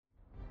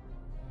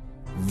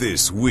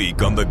This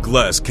week on the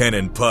Glass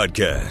Cannon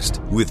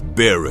Podcast, with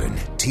Baron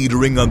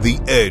teetering on the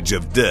edge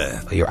of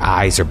death. Your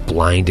eyes are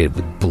blinded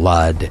with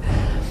blood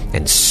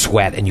and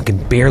sweat, and you can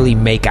barely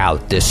make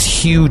out this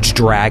huge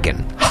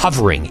dragon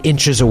hovering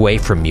inches away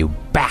from you,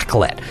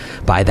 backlit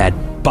by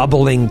that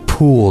bubbling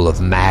pool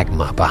of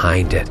magma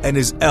behind it. And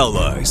his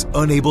allies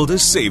unable to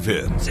save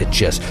him. It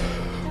just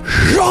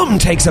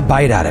takes a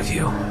bite out of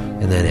you,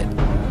 and then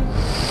it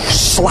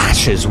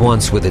slashes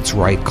once with its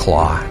right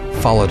claw,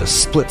 followed a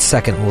split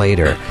second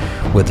later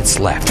with its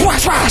left.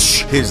 Whash,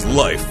 whash! His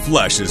life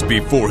flashes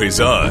before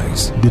his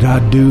eyes. Did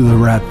I do the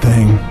right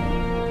thing?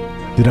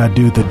 Did I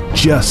do the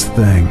just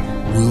thing?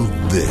 Will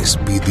this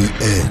be the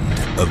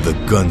end of the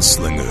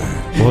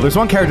gunslinger? Well, there's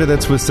one character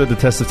that's withstood the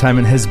test of time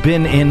and has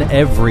been in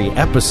every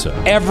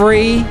episode.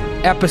 Every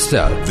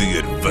episode. The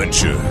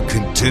adventure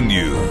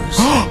continues.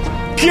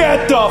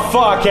 Get the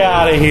fuck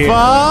out of here!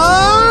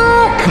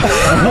 Fuck!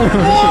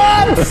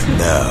 What?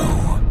 Now.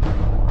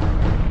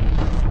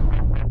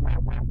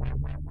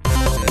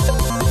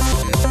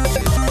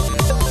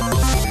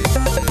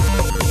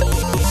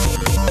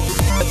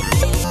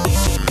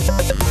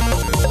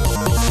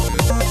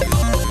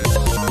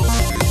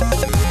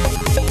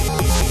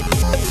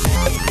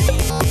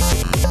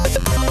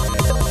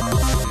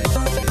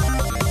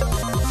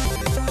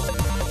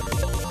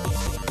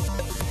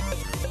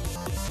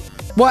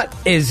 What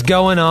is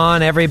going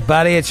on,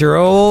 everybody? It's your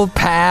old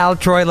pal,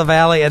 Troy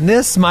LaValle, and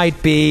this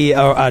might be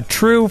a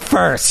true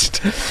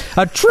first.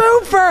 A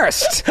true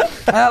first!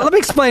 Let me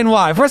explain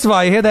why. First of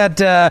all, you hear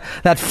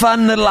that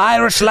fun little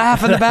Irish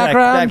laugh in the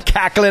background? that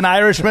cackling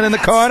Irishman in the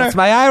corner? It's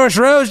my Irish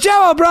Rose.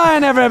 Joe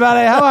O'Brien,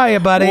 everybody. How are you,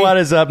 buddy? What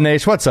is up,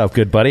 Nash? What's up,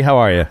 good buddy? How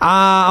are you?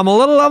 I'm a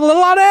little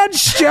on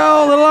edge,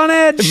 Joe. A little on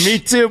edge. Me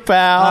too,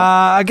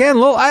 pal. Again,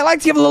 I like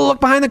to give a little look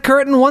behind the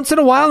curtain once in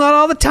a while, not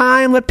all the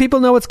time. Let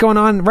people know what's going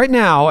on. Right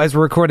now, as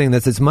we're recording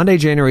this, it's Monday,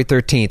 January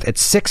 13th at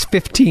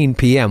 6:15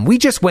 p.m. We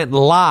just went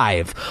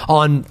live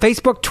on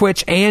Facebook,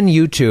 Twitch, and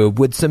YouTube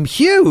with some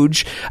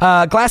huge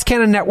Glass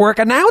Cannon Network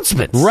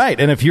announcements. Right,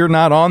 and if you're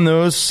not on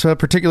those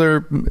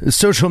particular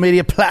social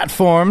media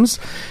platforms,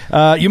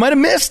 you might have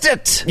missed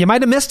it. You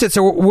might have missed it,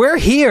 so we're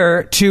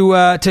here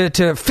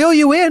to fill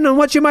you in on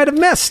what you might have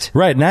missed.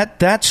 Right, and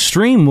that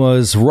stream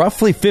was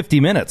roughly 50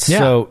 minutes,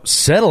 so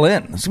settle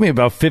in. It's going to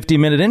be about a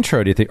 50-minute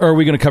intro, do you think? Or are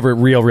we going to cover it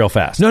real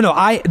fast? No,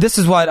 this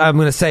is what I'm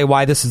going to say,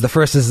 why this is the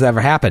first this has ever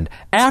happened.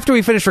 After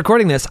we finish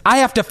recording this, I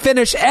have to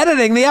finish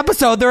editing the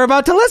episode they're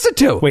about to listen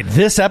to. Wait,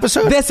 this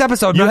episode? This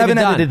episode. You haven't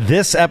edited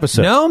this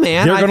episode? No,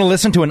 man. They're going to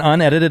listen to an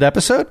unedited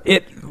episode?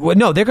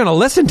 No, they're going to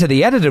listen to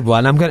the edited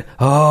one.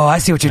 I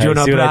see what you're doing.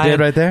 See what I did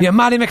right there? You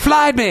Marty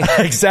McFly'd me.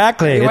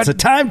 Exactly. It's a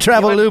time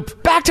travel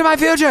loop. Back to my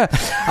future.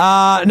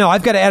 No,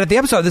 I've got to edit the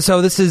episode.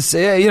 So this is,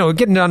 we're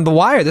getting on the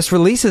wire. This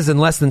releases in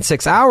less than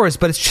 6 hours,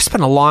 but it's just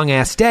been a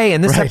long-ass day,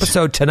 and this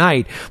episode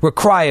tonight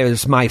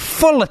requires my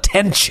full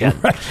attention.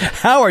 Right.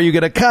 How are you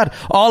going to cut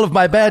all of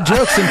my bad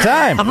jokes in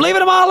time? I'm leaving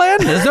them all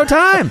in. There's no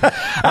time.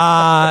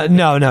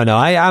 No.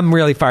 I'm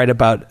really fired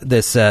about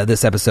this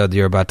episode that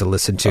you're about to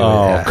listen to.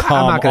 Oh, come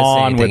I'm not going to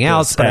say anything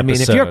else, but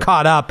episode. if you're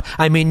caught up,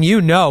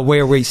 you know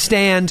where we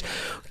stand.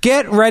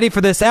 Get ready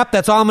for this app.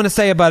 That's all I'm going to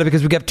say about it,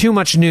 because we've got too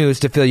much news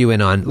to fill you in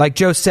on. Like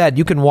Joe said,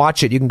 you can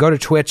watch it. You can go to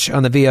Twitch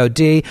on the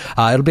VOD.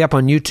 It'll be up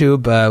on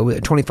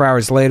YouTube 24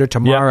 hours later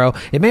tomorrow.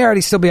 Yep. It may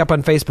already still be up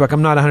on Facebook.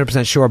 I'm not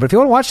 100% sure. But if you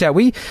want to watch that,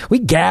 we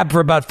gab for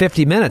about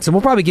 50 minutes, and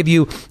we'll probably give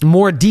you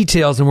more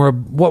details than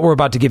what we're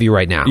about to give you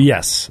right now.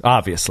 Yes,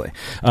 obviously.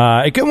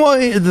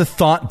 The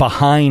thought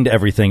behind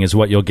everything is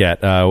what you'll get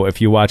if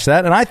you watch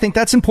that, and I think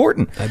that's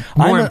important.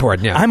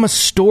 Important, yeah. I'm a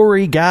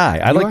story guy.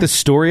 I like the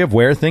story of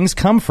where things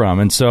come from,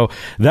 and so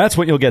that's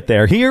what you'll get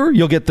there. Here,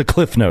 you'll get the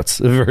Cliff Notes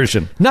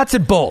version. Nuts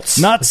and bolts.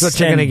 Nuts That's what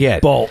you're going to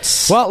get.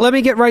 Bolts. Well, let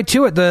me get right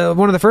to it.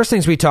 One of the first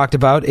things we talked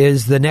about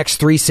is the next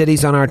 3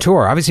 cities on our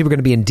tour. Obviously, we're going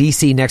to be in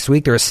D.C. next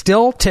week. There are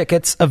still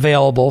tickets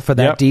available for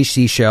that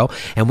D.C. show.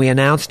 And we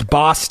announced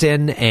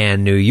Boston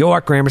and New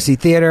York, Gramercy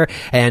Theater,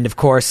 and, of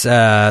course,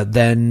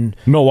 then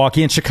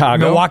Milwaukee and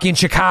Chicago.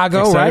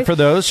 Excited for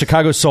those.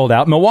 Chicago's sold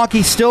out.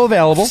 Milwaukee's still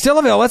available.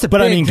 That's a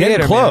big theater,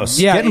 getting close.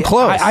 Man. Yeah, getting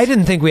close. I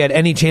didn't think we had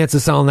any chance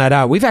of selling that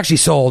out. We've actually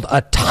sold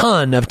a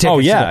ton of tickets. Oh,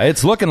 yeah.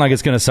 It's looking like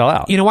it's going to sell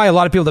out. You know why a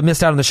lot of people that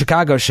missed out on the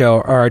Chicago show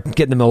are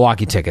getting the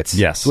Milwaukee tickets?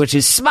 Yes. Which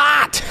is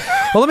smart.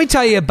 Well, let me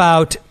tell you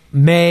about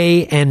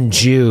May and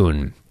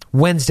June.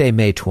 Wednesday,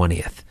 May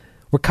 20th.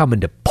 We're coming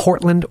to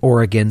Portland,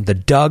 Oregon, the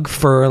Doug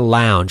Fir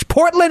Lounge.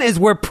 Portland is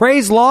where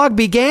Praise Log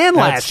began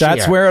last year.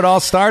 That's where it all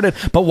started.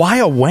 But why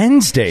a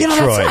Wednesday,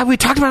 Troy? We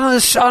talked about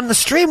it on the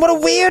stream. What a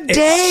weird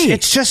day.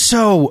 It's just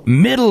so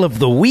middle of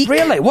the week.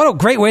 Really? What a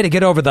great way to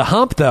get over the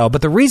hump, though.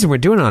 But the reason we're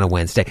doing it on a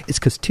Wednesday is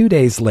because 2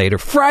 days later,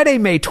 Friday,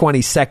 May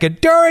 22nd,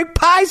 during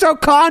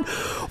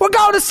PaizoCon, we're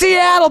going to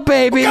Seattle,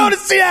 baby.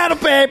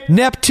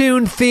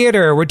 Neptune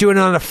Theater. We're doing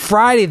it on a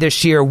Friday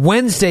this year.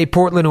 Wednesday,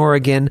 Portland,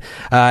 Oregon,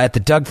 at the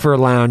Doug Fir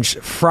Lounge.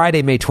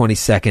 Friday, May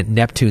 22nd,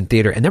 Neptune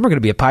Theater. And then we're going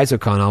to be at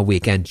PaizoCon all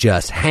weekend,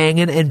 just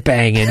hanging and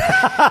banging.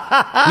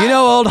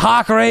 Old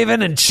Hawk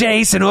Raven and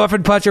Chase and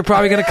Orphan Punch are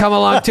probably going to come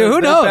along too.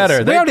 Who knows?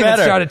 We haven't even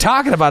started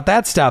talking about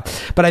that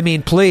stuff. But I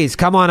mean, please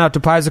come on out to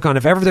PaizoCon.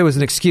 If ever there was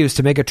an excuse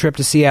to make a trip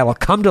to Seattle,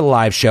 come to the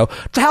live show.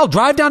 Hell,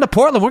 drive down to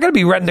Portland. We're going to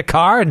be renting a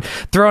car and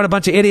throwing a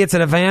bunch of idiots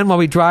in a van while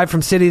we drive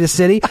from city to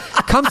city.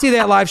 Come see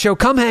that live show.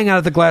 Come hang out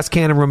at the Glass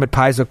Cannon Room at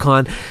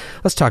PaizoCon.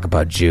 Let's talk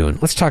about June.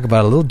 Let's talk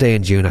about a little day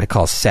in June I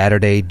call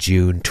Saturday,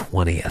 June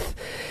 20th.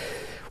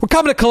 We're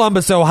coming to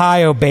Columbus,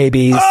 Ohio,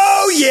 babies.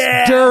 Oh,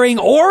 yeah! During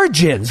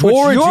Origins, which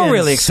you're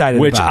really excited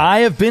about. Which I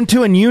have been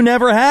to and you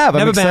never have.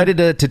 I'm excited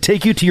to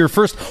take you to your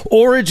first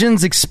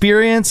Origins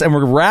experience, and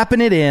we're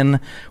wrapping it in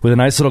with a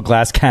nice little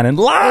Glass Cannon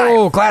Live.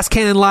 Oh, Glass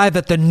Cannon Live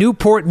at the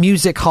Newport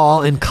Music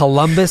Hall in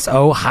Columbus,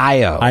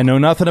 Ohio. I know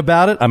nothing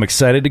about it. I'm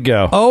excited to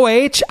go.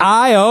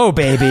 OHIO,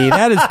 baby.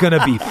 That is going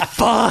to be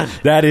fun.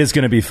 That is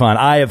going to be fun.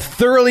 I have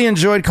thoroughly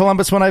enjoyed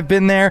Columbus when I've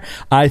been there.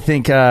 I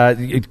think...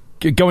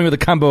 going with a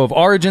combo of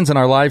Origins and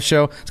our live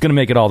show, it's going to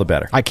make it all the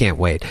better. I can't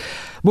wait.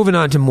 Moving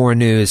on to more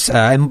news.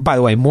 And by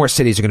the way, more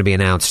cities are going to be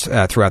announced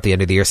throughout the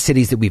end of the year.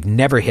 Cities that we've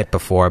never hit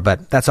before,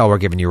 but that's all we're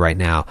giving you right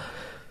now.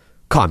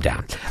 Calm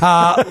down.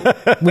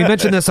 We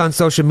mentioned this on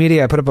social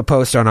media. I put up a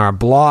post on our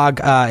blog.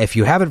 If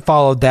you haven't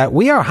followed that,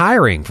 we are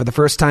hiring for the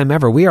first time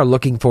ever. We are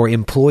looking for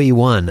employee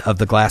one of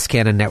the Glass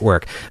Cannon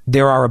Network.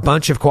 There are a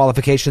bunch of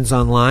qualifications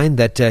online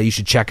that you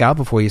should check out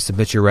before you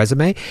submit your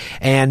resume.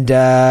 And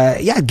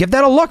give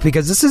that a look,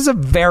 because this is a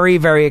very,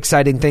 very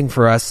exciting thing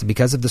for us.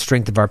 Because of the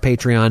strength of our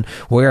Patreon,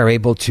 we are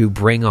able to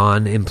bring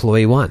on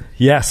employee one.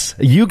 Yes,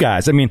 you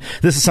guys. I mean,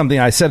 this is something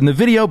I said in the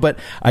video, but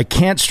I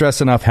can't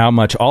stress enough how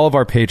much all of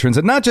our patrons,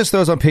 and not just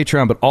those on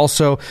Patreon, but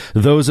also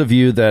those of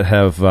you that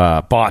have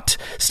bought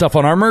stuff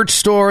on our merch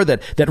store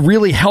that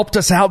really helped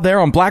us out there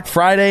on Black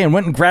Friday and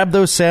went and grabbed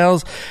those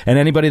sales, and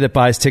anybody that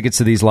buys tickets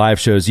to these live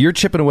shows, you're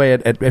chipping away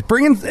at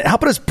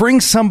helping us bring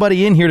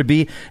somebody in here to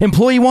be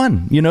employee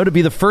one, to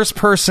be the first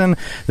person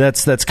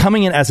that's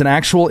coming in as an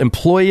actual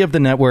employee of the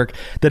network,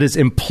 that is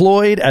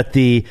employed by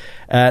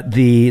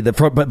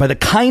the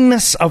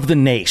kindness of the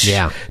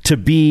nation, to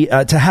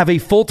have a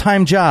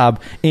full-time job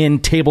in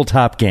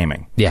tabletop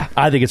gaming. Yeah,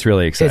 I think it's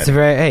really exciting. This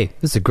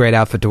is a great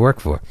outfit to work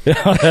for.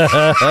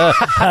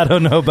 I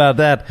don't know about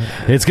that.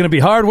 It's going to be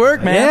hard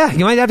work, man. Yeah,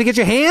 you might have to get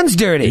your hands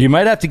dirty. You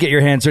might have to get your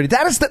hands dirty.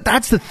 That's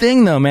the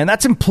thing, though, man.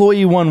 That's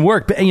employee one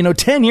work. But,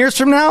 10 years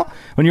from now,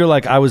 when you're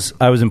like, I was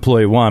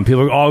employee one,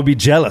 people will all be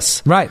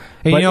jealous. Right.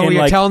 And where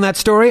you're telling that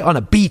story? On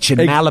a beach in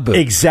Malibu.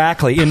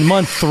 Exactly. In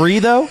month 3,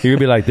 though, you're going to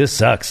be like, this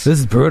sucks. This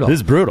is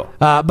brutal.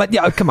 But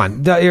yeah, come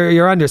on.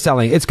 You're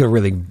underselling. It's going to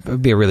really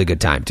be a really good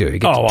time, too. You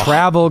get to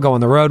travel, go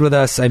on the road with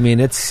us. I mean,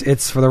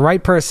 it's for the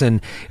right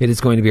person. It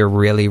is going to be a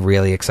really,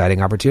 really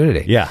exciting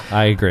opportunity. Yeah,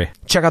 I agree.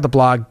 Check out the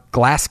blog,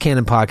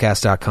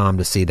 glasscannonpodcast.com,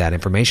 to see that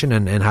information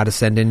and how to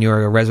send in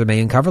your resume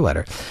and cover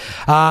letter.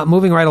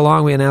 Moving right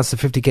along, we announced the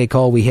 50K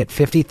goal. We hit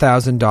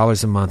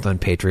 $50,000 a month on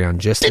Patreon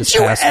just this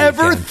past weekend.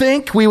 Did you ever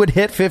think we would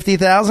hit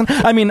 50,000?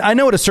 I mean, I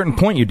know at a certain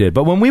point you did,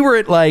 but when we were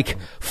at like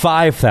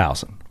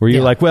 5,000... where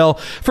you're like, well,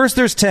 first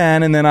there's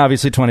 10, and then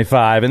obviously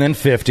 25, and then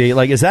 50.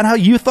 Like, is that how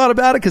you thought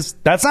about it? Because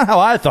that's not how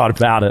I thought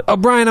about it. Oh,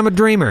 Brian, I'm a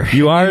dreamer.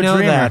 You are a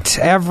dreamer. That.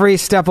 Every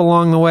step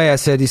along the way, I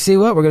said, you see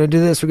what? We're going to do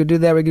this, we're going to do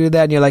that, we're going to do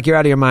that. And you're like, you're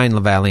out of your mind,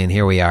 LaValle, and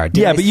here we are.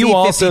 But you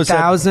also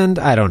 50,000?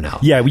 I don't know.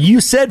 Yeah,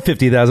 you said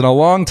 50,000 a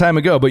long time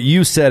ago, but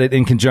you said it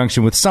in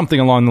conjunction with something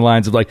along the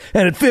lines of like,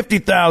 and at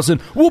 50,000,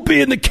 we'll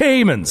be in the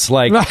Caymans.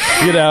 Like, and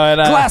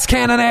Glass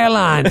Cannon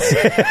Airlines.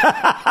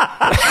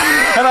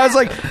 And I was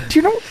like,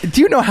 do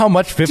you know how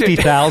much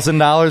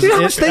 $50,000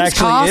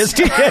 actually is?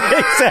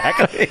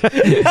 Exactly.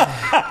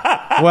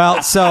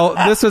 Well, so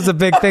this was a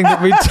big thing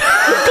that we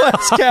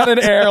Glass Cannon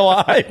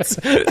Airlines.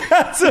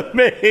 That's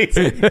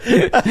amazing.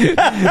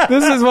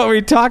 This is what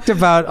we talked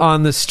about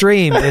on the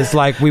stream, is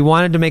like we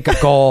wanted to make a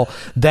goal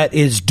that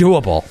is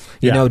doable.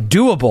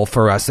 Doable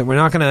for us, that we're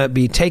not going to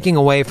be taking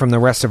away from the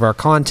rest of our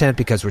content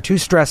because we're too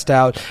stressed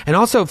out, and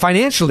also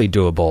financially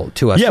doable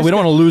to us. Yeah, we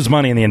don't want to lose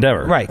money in the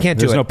endeavor. Right, can't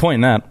do it. There's no point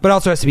in that. But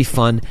also has to be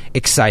fun,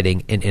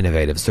 exciting, and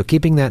innovative. So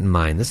keeping that in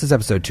mind, this is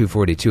episode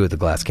 242 of the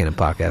Glass Cannon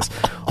Podcast.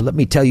 Well, let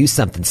me tell you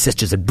something,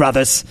 sisters and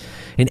brothers.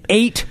 In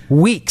 8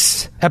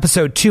 weeks,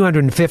 episode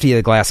 250 of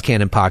the Glass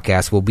Cannon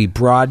Podcast will be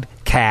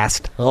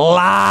broadcast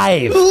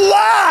live.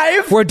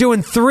 Live? We're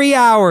doing 3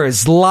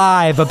 hours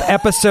live of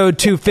episode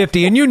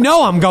 250, and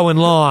I'm going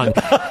long.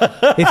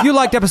 If you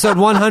liked episode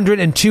 100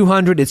 and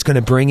 200, it's going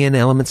to bring in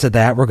elements of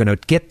that. We're going to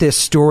get this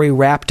story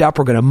wrapped up.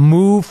 We're going to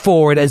move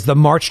forward as the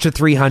March to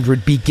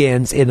 300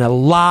 begins in a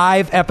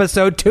live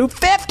episode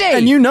 250.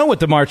 And you know what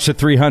the March to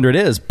 300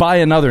 is by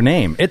another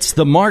name. It's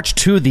the March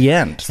to the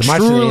end. It's the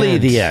March Truly to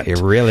the end. It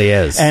really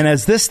is. And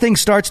as this thing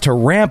starts to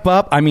ramp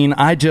up, I mean,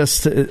 I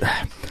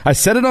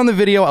said it on the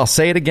video, I'll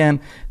say it again.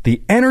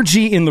 the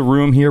energy in the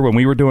room here when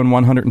we were doing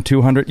 100 and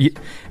 200,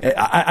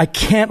 I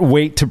can't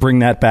wait to bring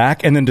that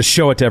back and then to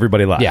show it to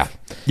everybody live. Yeah.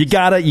 You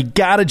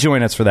gotta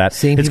join us for that.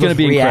 Seeing it's going to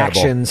be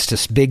reactions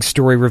incredible. to big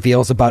story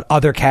reveals about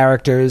other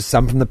characters,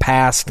 some from the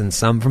past and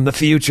some from the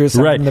future,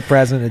 some from the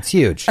present. It's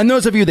huge. And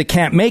those of you that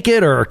can't make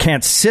it or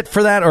can't sit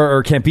for that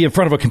or can't be in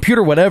front of a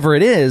computer, whatever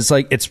it is,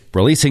 like it's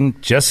releasing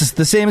just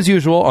the same as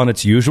usual on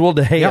its usual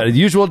day,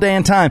 usual day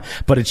and time,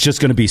 but it's just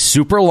going to be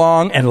super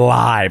long and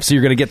live. So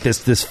you're going to get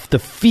the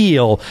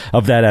feel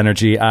of that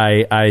energy.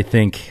 I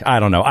think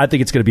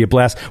it's going to be a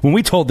blast. When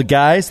we told the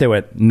guys, they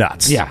went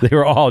nuts. Yeah. They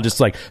were all just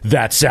like,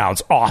 that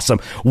sounds awesome.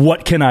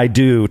 What can I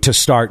do to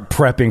start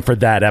prepping for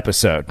that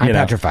episode? I'm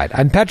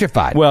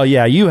petrified. Well,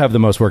 yeah, you have the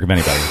most work of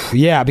anybody.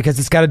 Yeah, because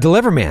it's got to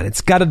deliver, man.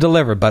 It's got to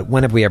deliver. But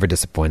when have we ever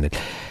disappointed?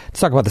 Let's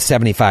talk about the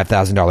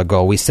 $75,000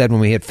 goal. We said when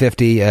we hit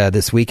 50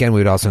 this weekend, we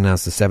would also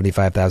announce the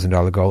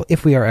 $75,000 goal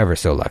if we are ever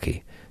so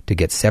lucky to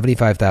get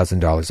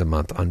 $75,000 a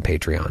month on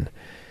Patreon.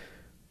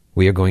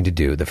 We are going to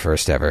do the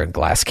first ever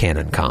Glass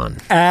Cannon Con.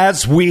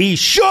 As we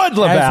should,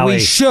 LaValle. As we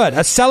should.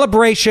 A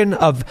celebration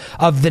of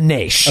the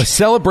nation. A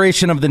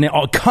celebration of the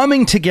nation.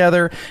 Coming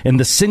together in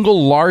the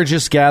single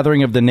largest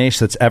gathering of the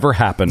nation that's ever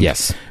happened.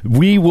 Yes.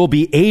 We will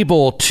be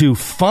able to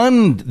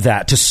fund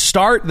that, to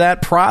start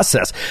that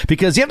process.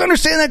 Because you have to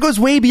understand that goes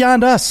way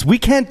beyond us. We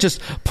can't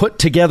just put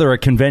together a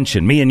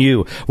convention, me and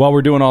you, while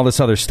we're doing all this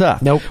other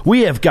stuff. Nope.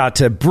 We have got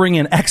to bring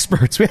in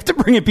experts. We have to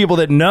bring in people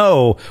that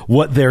know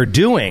what they're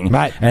doing.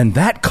 Right. And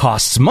that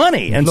costs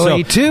money. And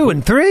Employee 2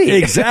 and 3.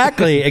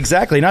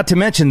 Exactly. Not to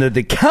mention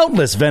the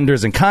countless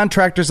vendors and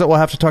contractors that we'll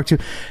have to talk to.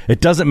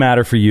 It doesn't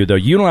matter for you, though.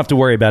 You don't have to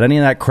worry about any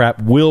of that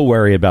crap. We'll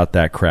worry about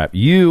that crap.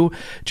 You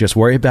just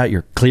worry about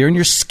clearing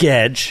your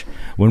sketch.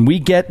 When we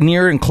get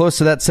near and close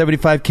to that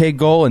 75K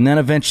goal and then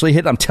eventually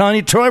hit, I'm telling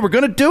you, Troy, we're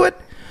going to do it.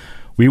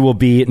 We will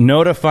be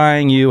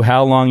notifying you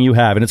how long you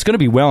have. And it's going to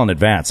be well in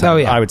advance. Oh,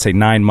 yeah. I would say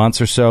 9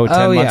 months or so,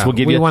 10 months. We'll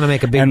give you. We want to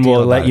make a big and deal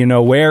we'll let about you it.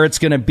 know where it's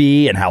going to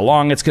be and how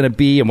long it's going to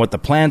be and what the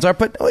plans are.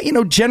 But,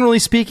 generally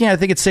speaking, I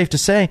think it's safe to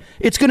say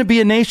it's going to be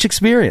a niche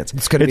experience.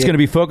 It's going to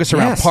be focused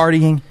around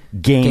partying,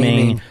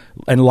 gaming,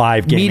 and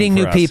live gaming. Meeting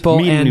new people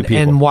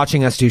and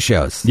watching us do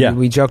shows. Yeah.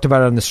 We joked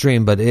about it on the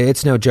stream, but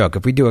it's no joke.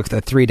 If we do a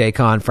 3-day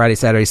con, Friday,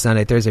 Saturday,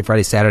 Sunday, Thursday,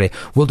 Friday, Saturday,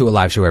 we'll do a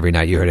live show every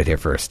night. You heard it here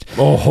first.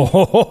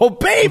 Oh,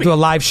 baby. We'll do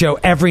a live show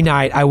every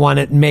night. I want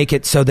to make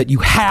it so that you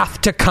have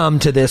to come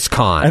to this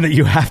con. And that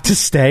you have to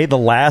stay the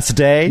last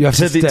day. You have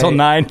to stay until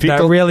 9 people.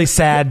 That really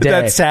sad day.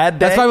 That sad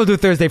day. That's why we'll do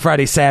Thursday,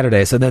 Friday,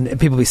 Saturday, so then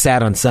people will be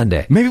sad on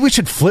Sunday. Maybe we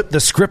should flip the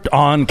script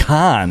on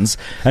cons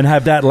and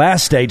have that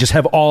last day just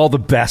have all the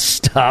best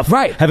stuff.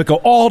 Right. Have it go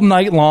all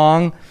night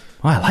long.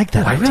 Oh, I like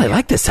that idea. I really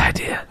like this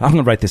idea. I'm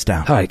going to write this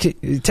down. All right,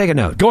 take a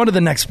note. Go on to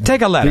the next.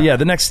 Take a letter. Yeah,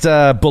 the next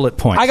bullet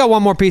point. I got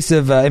one more piece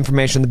of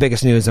information, the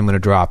biggest news I'm going to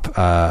drop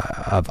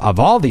of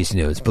all these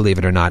news, believe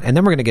it or not. And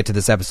then we're going to get to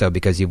this episode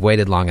because you've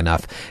waited long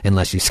enough,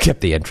 unless you skip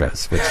the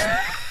intros, which...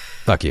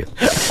 Fuck you.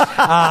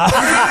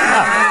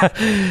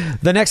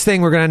 The next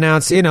thing we're going to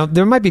announce,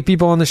 there might be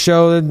people on the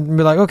show that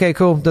be like, okay,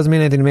 cool, doesn't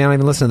mean anything to me, I don't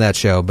even listen to that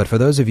show. But for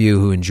those of you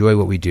who enjoy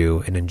what we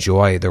do and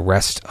enjoy the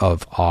rest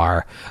of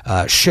our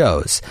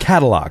shows.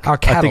 Catalog. Our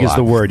catalog. I think is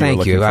the word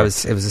Thank you. For. It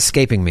was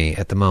escaping me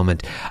at the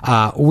moment.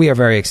 We are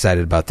very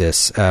excited about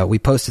this. We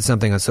posted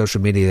something on social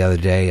media the other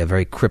day, a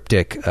very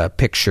cryptic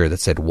picture that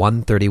said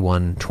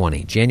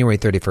 1/31/20, January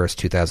 31st,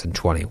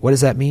 2020. What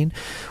does that mean?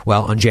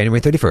 Well, on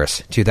January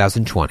 31st,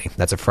 2020,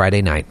 that's a Friday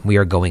night, we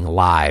are going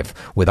live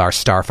with our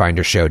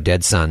Starfinder show,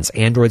 Dead Sons,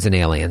 Androids and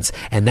Aliens,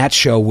 and that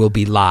show will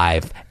be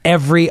live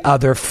every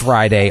other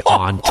Friday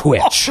on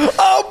Twitch.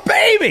 Oh,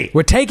 baby!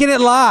 We're taking it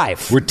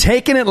live. We're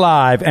taking it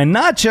live, and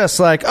not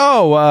just like,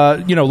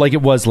 like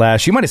it was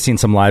last year. You might have seen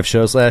some live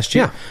shows last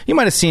year. Yeah. You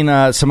might have seen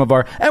some of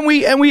our, and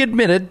we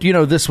admitted,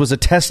 this was a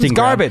testing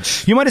ground.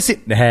 Garbage. You might have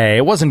seen, hey,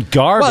 it wasn't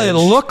garbage. Well,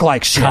 it looked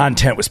like shit.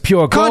 Content was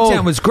pure gold.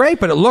 Content was great,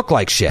 but it looked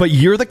like shit. But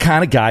you're the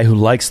kind of guy who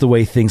likes the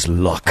way things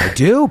look. I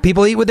do.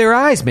 People eat with their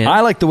eyes, man.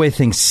 I like the way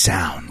things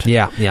sound.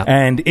 Yeah.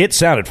 And it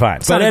sounded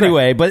fine. Sounded but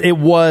anyway, great. but it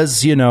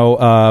was, we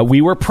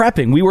were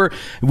prepping. We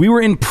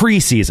were in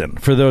preseason,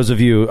 for those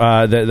of you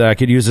that I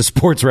could use a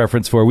sports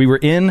reference for. We were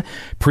in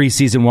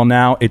preseason. Well,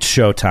 now it's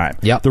showtime.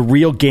 Yep. The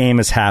real game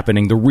is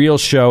happening. The real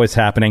show is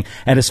happening.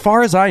 And as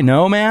far as I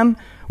know, man,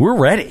 we're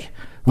ready.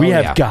 We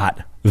have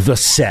got the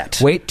set.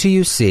 Wait till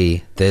you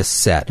see this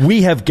set.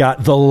 We have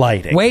got the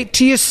lighting. Wait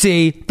till you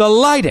see the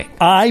lighting.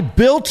 I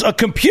built a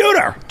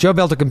computer. Joe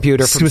built a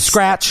computer from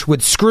scratch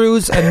with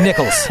screws and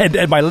nickels.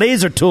 and my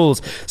laser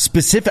tools.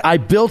 I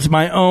built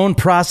my own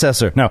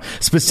processor. No,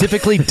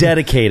 specifically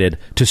dedicated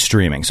to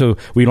streaming. So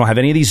we don't have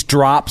any of these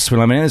drops. We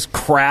don't have any of this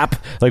crap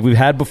like we've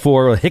had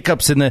before.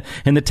 Hiccups in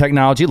the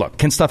technology. Look,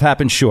 can stuff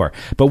happen? Sure.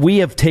 But we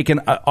have taken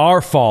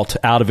our fault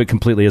out of it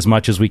completely as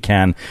much as we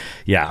can.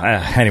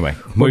 Yeah. Anyway.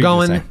 We're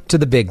going to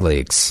the big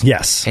leagues.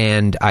 Yes.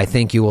 And I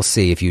think you will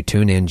see if you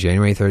tune in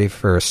January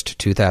 31st,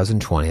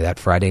 2020, that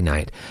Friday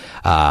night,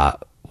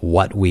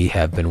 what we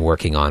have been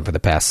working on for the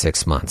past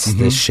 6 months.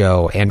 This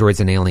show, Androids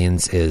and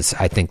Aliens,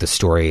 I think the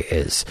story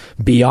is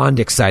beyond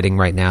exciting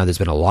right now. There's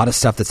been a lot of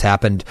stuff that's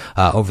happened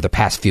over the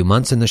past few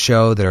months in the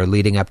show that are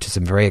leading up to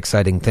some very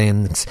exciting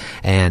things.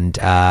 And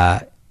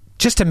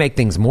just to make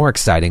things more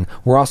exciting,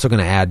 we're also going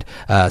to add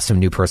some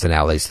new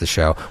personalities to the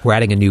show. We're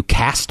adding a new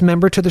cast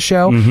member to the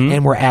show,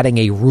 and we're adding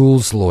a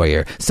rules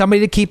lawyer. Somebody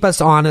to keep us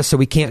honest so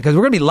we can't, because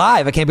we're going to be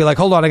live. I can't be like,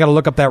 hold on, I got to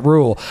look up that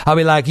rule. I'll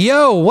be like,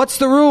 yo, what's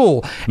the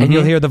rule? And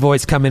you'll hear the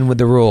voice come in with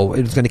the rule.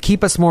 It's going to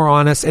keep us more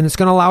honest, and it's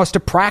going to allow us to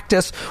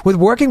practice with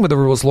working with a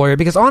rules lawyer,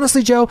 because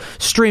honestly, Joe,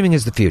 streaming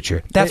is the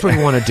future. That's what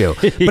we want to do.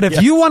 But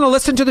if you want to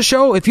listen to the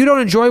show, if you don't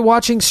enjoy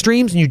watching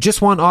streams and you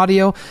just want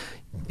audio,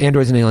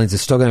 Androids and Aliens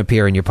is still going to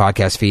appear in your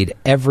podcast feed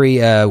every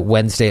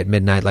Wednesday at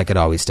midnight like it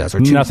always does. Or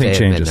Tuesday Nothing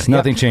changes. At midnight.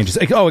 Nothing changes.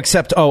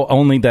 Except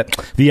only that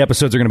the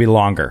episodes are going to be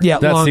longer. Yeah,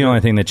 that's longer. the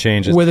only thing that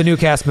changes. With a new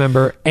cast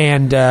member,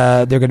 and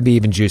they're going to be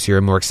even juicier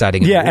and more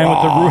exciting.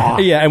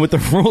 And with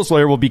the rules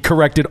lawyer will be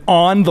corrected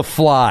on the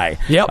fly.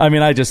 Yep. I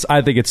mean, I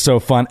think it's so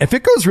fun. If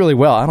it goes really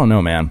well, I don't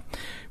know, man.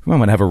 I'm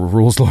going to have a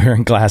rules lawyer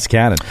in Glass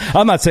Cannon.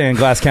 I'm not saying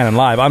Glass Cannon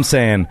Live. I'm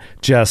saying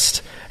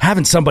just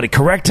having somebody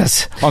correct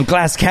us on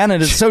Glass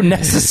Cannon is so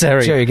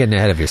necessary. Joe, you're getting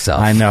ahead of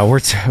yourself. I know.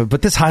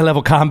 But this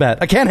high-level combat,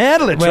 I can't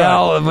handle it,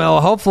 Joe.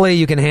 Well, hopefully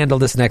you can handle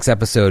this next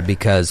episode,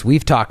 because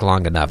we've talked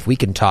long enough. We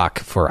can talk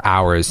for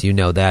hours, you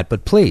know that.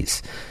 But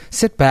please,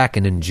 sit back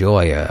and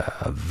enjoy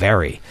a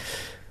very,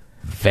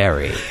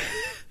 very,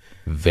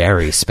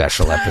 very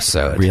special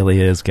episode. It really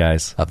is,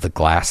 guys. Of the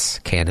Glass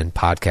Cannon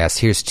podcast.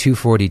 Here's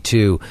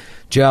 242.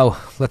 Joe,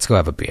 let's go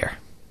have a beer.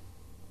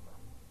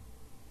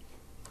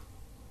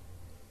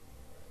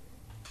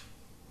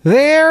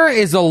 There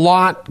is a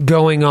lot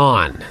going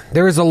on.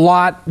 There is a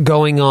lot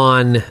going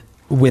on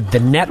with the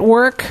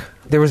network.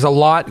 There is a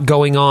lot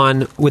going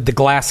on with the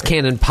Glass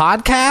Cannon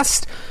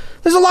podcast.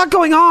 There's a lot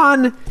going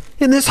on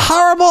in this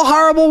horrible,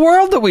 horrible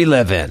world that we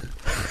live in.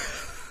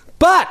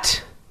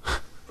 But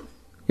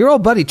your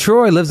old buddy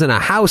Troy lives in a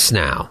house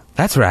now.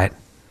 That's right.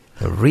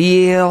 A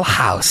real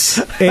house.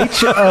 House.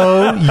 This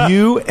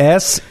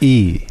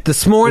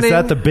morning. Is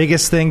that the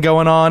biggest thing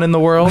going on in the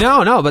world?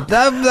 No, but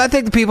I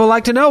think the people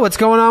like to know what's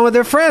going on with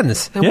their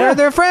friends. And where are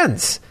their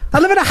friends? I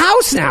live in a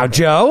house now,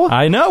 Joe.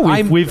 I know.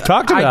 We've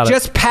talked about it. I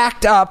just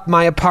packed up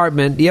my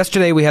apartment.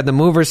 Yesterday we had the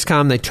movers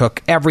come. They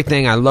took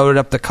everything. I loaded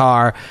up the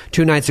car.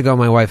 2 nights ago,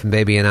 my wife and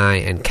baby and I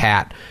and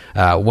Kat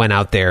went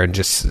out there and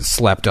just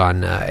slept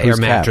on air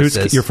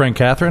mattresses. Who's your friend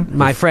Catherine?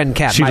 My friend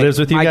Kat. She lives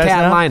with you my guys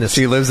cat now? Linus.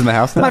 She lives in the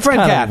house now? My friend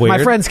Kat. weird.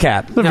 My friend's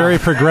cat. A very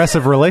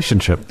progressive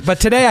relationship. But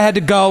today I had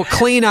to go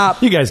clean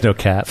up. You guys know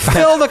Kat.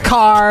 Fill the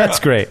car. That's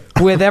great.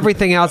 With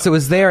everything else that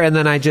was there, and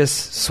then I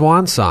just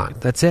swan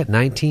songed. That's it.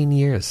 19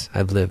 years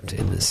I've lived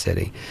in this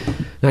city.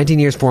 19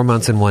 years, 4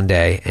 months, and 1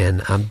 day,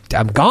 and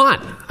I'm gone.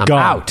 I'm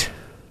Gone. out.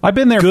 I've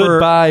been there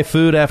Goodbye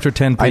food after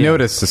 10 p.m. I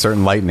noticed a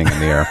certain lightning in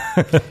the air.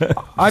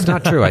 It's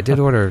not true. I did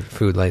order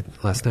food late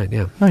last night.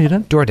 Yeah. Oh, you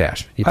did?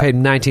 DoorDash. You paid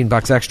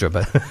 $19 extra,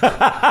 but what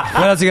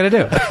else are you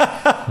gonna do?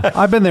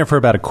 I've been there for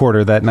about a quarter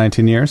of that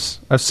 19 years.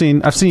 I've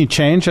seen you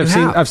change.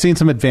 I've seen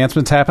some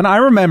advancements happen. I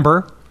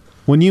remember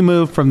when you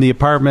moved from the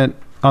apartment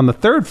on the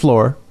 3rd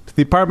floor to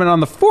the apartment on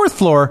the 4th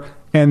floor,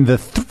 and the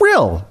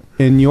thrill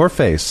in your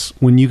face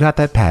when you got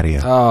that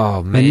patio.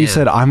 Oh, man. And you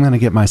said, I'm going to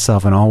get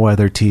myself an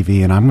all-weather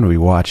TV, and I'm going to be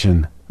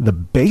watching the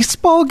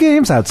baseball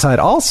games outside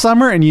all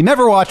summer, and you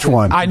never watched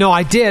one. I know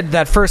I did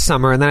that first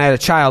summer, and then I had a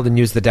child and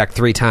used the deck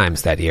 3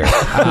 times that year.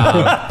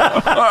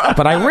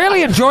 But I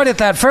really enjoyed it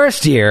that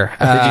first year.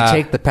 Did you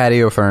take the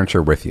patio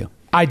furniture with you?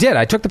 I did.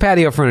 I took the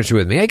patio furniture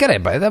with me. I get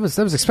it, but that was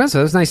expensive.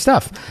 That was nice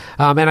stuff.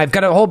 And I've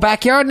got a whole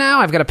backyard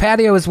now. I've got a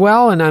patio as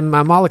well, and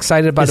I'm all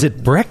excited about Is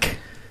it brick,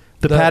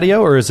 the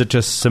patio, or is it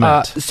just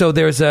cement? So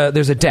there's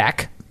a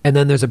deck, and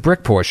then there's a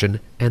brick portion,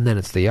 and then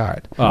it's the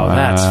yard. Oh,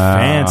 that's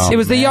fancy. It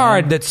was the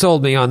yard that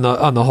sold me on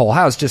the whole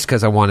house, just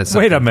because I wanted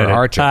something. Wait a minute. For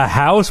Archer. A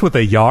house with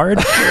a yard?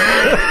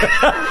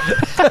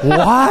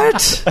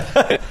 What?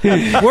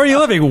 Where are you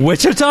living?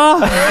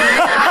 Wichita?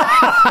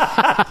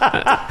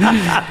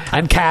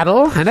 And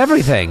cattle and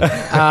everything.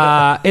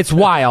 It's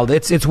wild.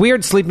 It's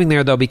weird sleeping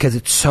there though, because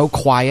it's so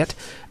quiet.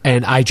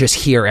 And I just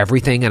hear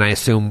everything, and I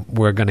assume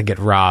we're going to get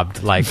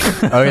robbed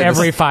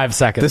every 5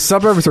 seconds. The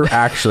suburbs are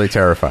actually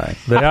terrifying.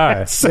 They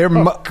are. They're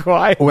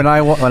quiet. When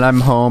I'm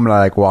home and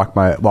I walk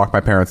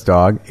my parents'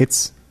 dog,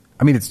 it's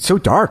so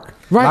dark.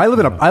 Right. I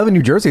live in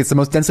New Jersey. It's the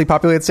most densely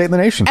populated state in the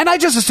nation. And I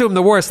just assumed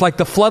the worst. Like,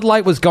 the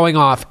floodlight was going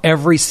off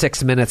every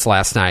 6 minutes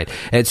last night.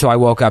 And so I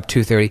woke up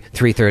 2:30,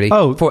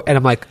 3:30. And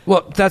I'm like,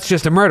 well, that's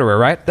just a murderer,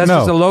 right? That's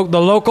just the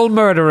local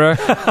murderer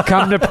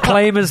come to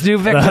claim his new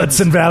victim.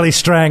 Hudson Valley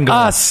Strangler.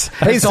 Us.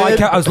 Hey, so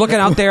I was looking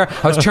out there.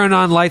 I was turning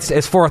on lights.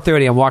 It's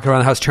 4:30. I'm walking around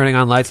the house turning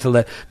on lights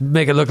to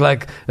make it look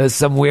like there's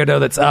some weirdo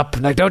that's up.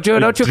 Like, don't you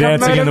come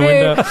dancing murder in the me.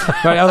 window.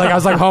 Right, I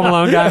was like Home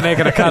Alone guy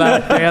making a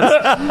cutout dance.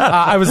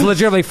 I was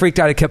legitimately freaked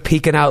out. I kept peeking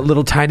peeking out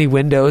little tiny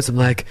windows. I'm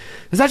like,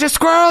 is that just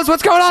squirrels?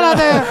 What's going on out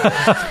there?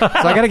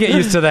 So I got to get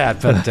used to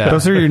that. But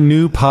Those are your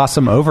new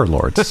possum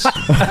overlords.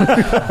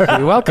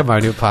 we welcome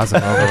our new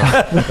possum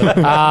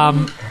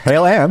overlord.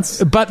 Hail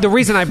ants. But the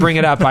reason I bring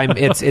it up,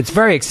 it's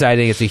very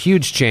exciting. It's a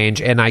huge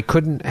change, and I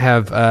couldn't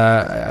have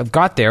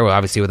got there, well,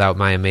 obviously, without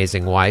my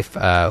amazing wife,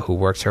 who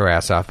works her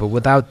ass off, but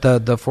without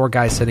the four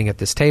guys sitting at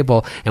this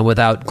table, and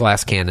without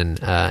Glass Cannon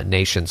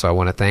Nation. So I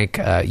want to thank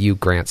you,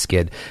 Grant,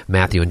 Skid,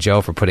 Matthew, and Joe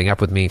for putting up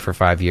with me for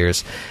 5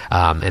 years,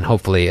 and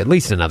hopefully at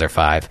least another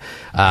 5.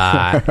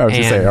 I was going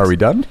to say, are we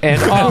done? And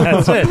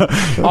that's it.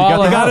 He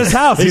got his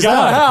house. He's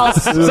out.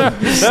 See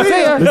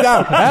ya.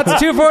 That's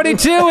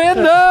 242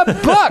 in the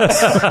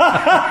books.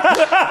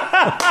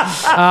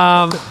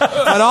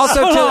 But also,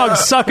 So long,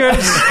 suckers.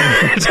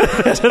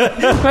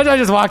 I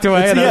just walked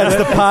away. It's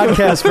the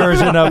podcast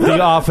version of The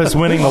Office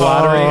winning the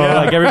lottery.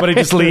 Like everybody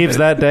just leaves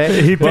that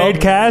day. He paid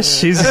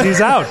cash. He's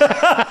out.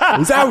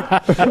 He's out.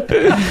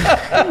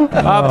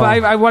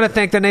 But I want to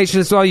thank the nation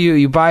as well.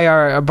 You buy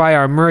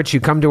our merch, you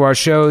come to our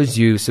shows,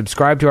 you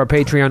subscribe to our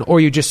Patreon, or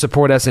you just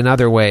support us in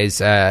other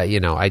ways. I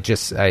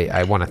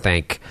want to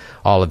thank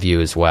all of you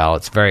as well.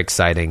 It's very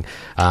exciting.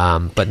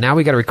 But now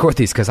we got to record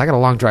these because I got a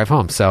long drive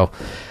home. So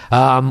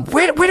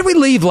where did we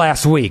leave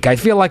last week? I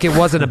feel like it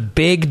wasn't a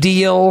big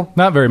deal.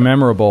 Not very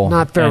memorable.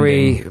 Not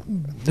very.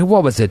 ending.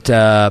 What was it?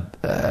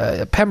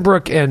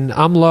 Pembroke and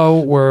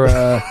Umlo were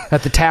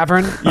at the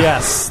tavern.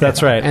 Yes,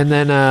 that's right. And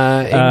then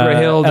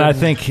Ingrahild. and I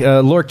think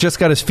Lork just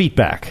got his feet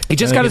back. He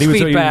just I got think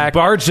his feet he back.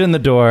 Barged in the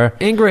door.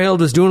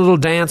 Ingrahild is doing a little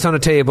dance on a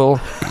table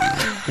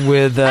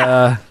with.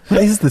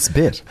 What is this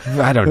bit?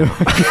 I don't know.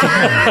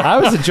 I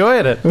was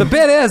enjoying it. The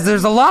bit is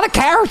there's a lot of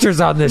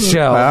characters on this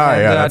show.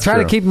 That's trying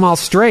true. to keep them all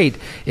straight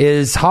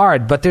is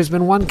hard, but there's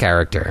been one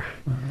character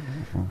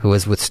who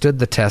has withstood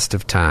the test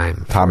of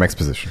time. Tom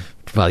Exposition.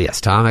 Well, yes,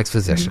 Tom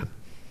Exposition.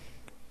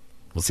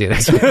 We'll see you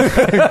next week.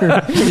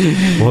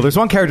 Well, there's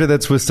one character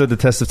that's withstood the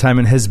test of time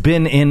and has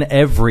been in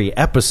every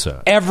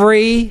episode.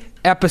 Every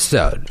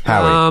episode.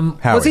 Howie.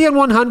 Was he in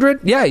 100?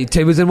 Yeah,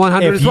 he was in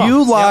 100 If as well.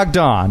 you logged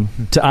on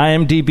to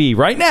IMDb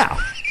right now,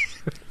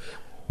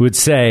 would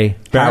say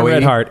Baron Howie.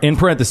 Redheart in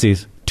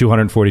parentheses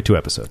 242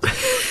 episodes.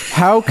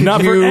 How could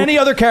Not you? for any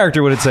other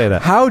character would it say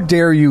that. How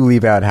dare you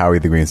leave out Howie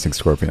the Green Sting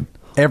Scorpion?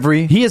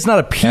 He has not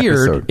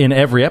appeared Episode. in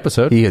every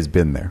episode. He has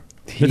been there.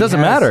 It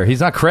doesn't matter. He's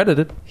not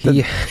credited.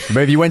 He-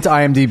 But if you went to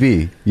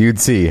IMDb, you'd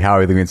see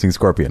Howie the Green Sting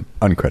Scorpion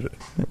uncredited.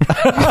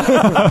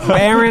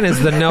 Baron is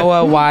the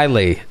Noah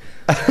Wiley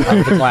of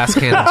the Glass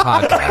Cannon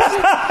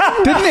podcast.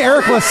 Didn't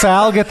Eric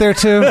LaSalle get there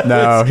too?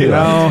 No, he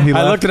left. he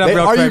I left. looked it up Hey,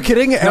 real are quick. you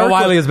kidding? Noah Eric-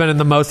 Wiley has been in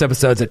the most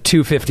episodes at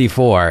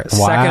 254. Second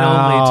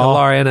Wow. only to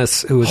Laura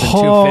Innes, who was in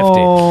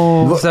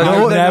Oh. 250. So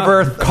No,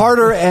 never.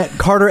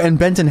 Carter and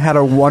Benton had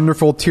a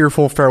wonderful,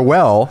 tearful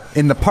farewell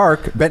in the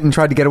park. Benton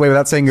tried to get away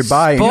without saying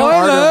goodbye. and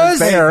Carter was Spoilers!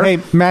 there. Hey,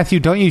 Matthew,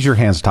 don't use your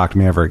hands to talk to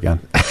me ever again.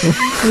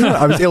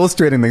 I was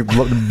illustrating the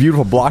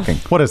beautiful blocking.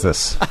 What is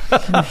this?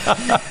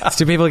 It's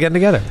two people getting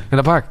together in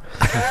a park.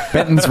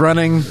 Benton's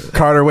running.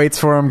 Carter waits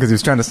for him because he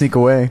was trying to sneak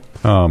away.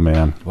 Oh,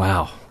 man.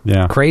 Wow.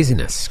 Yeah.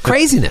 Craziness.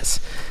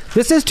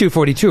 This is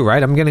 242,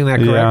 right? I'm getting that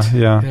correct.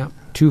 Yeah.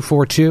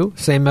 242,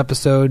 same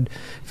episode.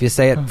 If you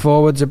say it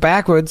forwards or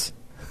backwards,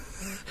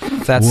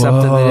 if that's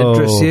something that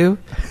interests you.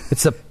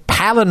 It's a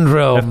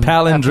palindrome. If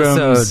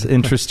palindromes episode.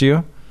 interest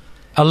you,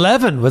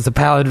 11 was a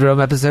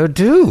palindrome episode,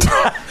 too.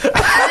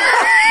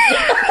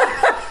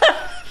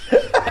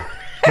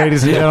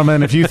 Ladies and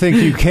gentlemen, if you think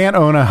you can't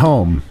own a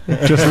home,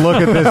 just look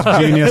at this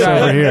genius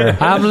over here.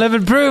 I'm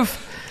living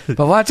proof.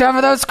 But watch out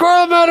for those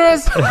squirrel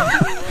murderers.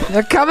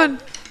 They're coming.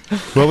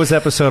 what was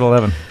episode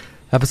 11?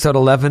 Episode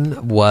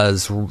 11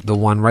 was the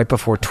one right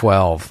before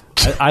 12.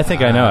 I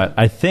think I know it.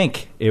 I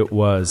think it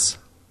was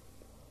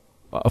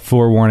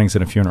 4 warnings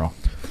and a funeral.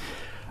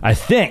 I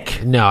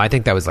think. No, I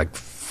think that was like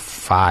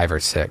 5 or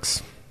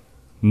 6.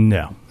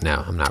 No,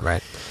 No, I'm not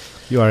right.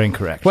 you are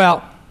incorrect.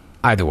 Well,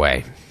 either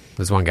way,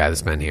 there's one guy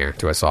that's been here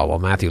to us all. Well,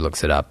 Matthew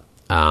looks it up.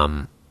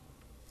 4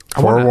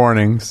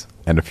 warnings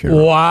and a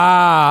funeral.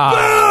 Wow.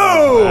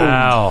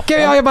 wow. Give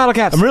me all your bottle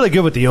caps. I'm really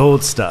good with the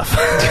old stuff.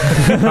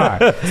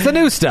 It's the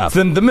new stuff.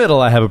 In the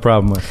middle, I have a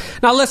problem with.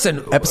 Now,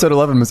 listen. Episode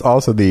 11 was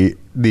also the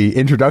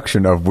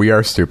introduction of We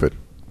Are Stupid.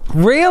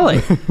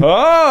 Really?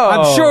 Oh,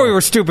 I'm sure we were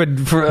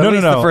stupid for at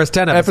least the first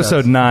 10 episodes.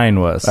 Episode 9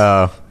 was.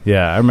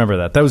 Yeah, I remember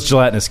that. That was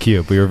Gelatinous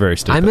Cube. We were very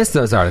stupid. I missed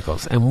those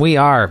articles, and we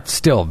are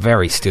still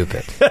very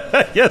stupid.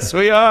 Yes,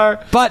 we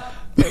are. But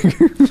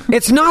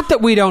it's not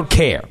that we don't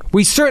care.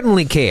 We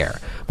certainly care.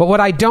 But what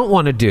I don't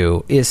want to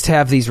do is to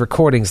have these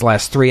recordings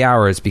last 3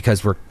 hours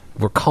because we're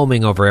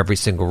combing over every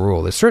single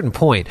rule. At a certain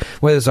point,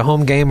 whether it's a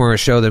home game or a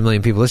show that a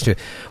million people listen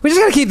to, we just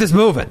got to keep this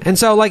moving. And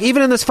so, like,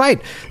 even in this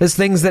fight, there's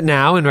things that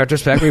now, in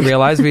retrospect, we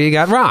realize we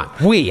got wrong.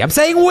 I'm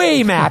saying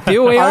we,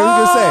 Matthew. We I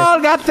was gonna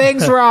all got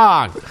things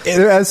wrong.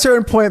 At a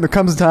certain point, there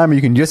comes a time where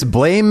you can just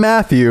blame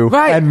Matthew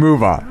Right. and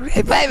move on.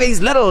 Maybe he's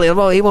little.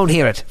 He won't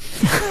hear it.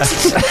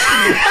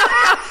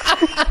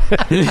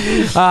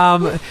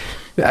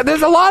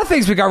 There's a lot of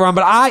things we got wrong,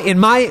 but in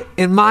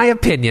my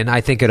opinion,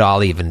 I think it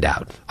all evened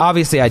out.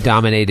 Obviously, I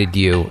dominated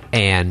you,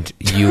 and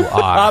you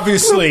are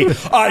Obviously,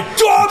 I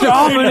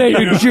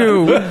dominated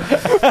you.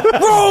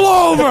 Roll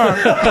over.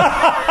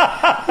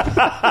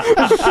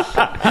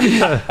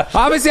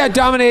 Obviously, I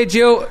dominated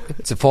you.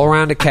 It's a full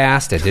round of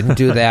cast. I didn't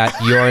do that.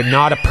 You're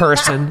not a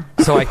person,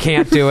 so I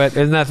can't do it.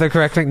 Isn't that the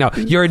correct thing? No,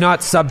 you're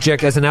not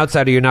subject as an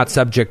outsider. You're not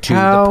subject to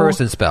the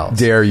person spells.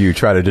 Dare you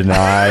try to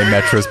deny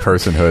Metra's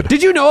personhood?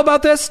 Did you know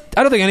about this?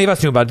 I don't think any of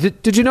us knew about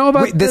it. Did you know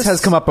about this? This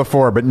has come up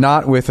before, but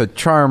not with a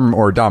charm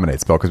or dominate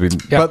spell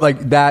but like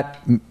that.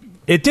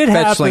 It did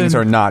happen. Fetchlings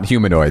are not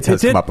humanoids.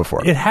 Has come up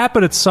before. It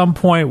happened at some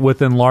point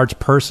with Enlarged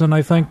Person,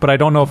 I think, but I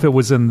don't know if it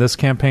was in this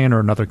campaign or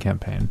another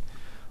campaign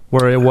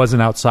where it was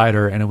an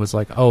outsider and it was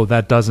like, oh,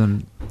 that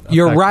doesn't.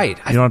 You're right.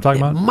 You know what I'm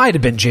talking about? It might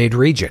have been Jade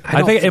Regent.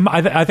 I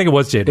think it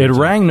was Jade. It Regent.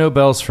 rang no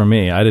bells for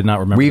me. I did not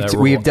remember that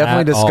rule We've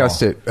definitely at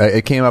discussed all. it.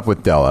 It came up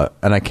with Della,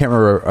 and I can't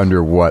remember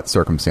under what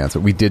circumstance,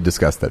 but we did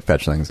discuss that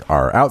fetchlings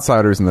are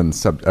outsiders and then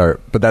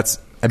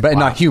but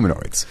not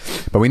humanoids.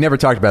 But we never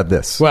talked about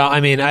this. Well, I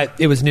mean,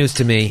 it was news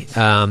to me,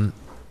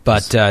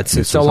 but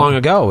it's so long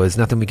ago. There's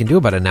nothing we can do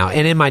about it now.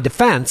 And in my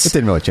defense, It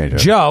didn't really change it.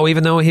 Joe,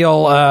 even though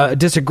he'll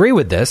disagree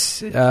with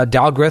this,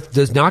 Dalgrith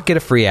does not get a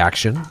free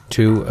action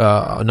to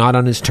not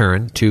on his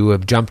turn to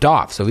have jumped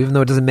off. So even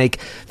though it doesn't make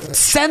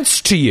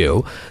sense to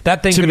you,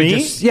 that thing To could have me?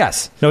 just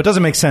yes, No, it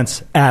doesn't make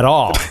sense at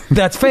all.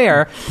 that's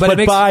fair. But, But it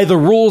makes by the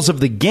rules of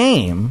the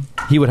game,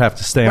 he would have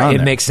to stay on it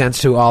there. makes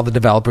sense to all the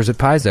developers at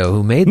Paizo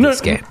who made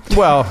this game.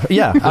 Well,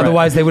 yeah.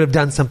 Otherwise, they would have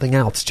done something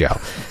else, Joe.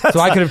 So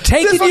I could have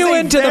taken This was you a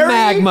into the very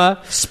magma.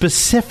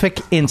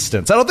 Specific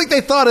instance. I don't think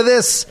they thought of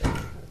this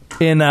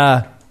in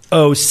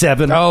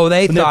 07. Oh,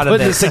 they when thought put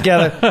of this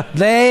together.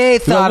 They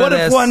thought What of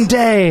if this. one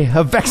day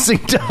a vexing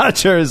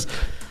Dodger is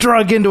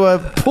drug into a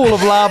pool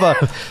of lava?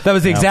 That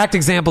was the exact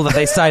example that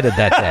they cited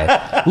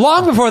that day,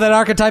 long before that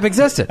archetype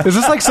existed. Is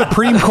this like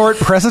Supreme Court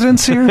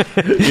precedents here?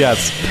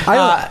 Yes.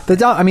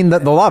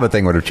 The lava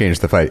thing would have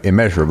changed the fight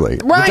immeasurably.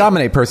 Right. The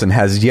dominate person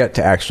has yet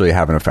to actually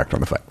have an effect on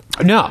the fight.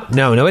 No,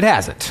 it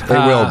hasn't. It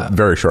will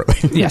very shortly.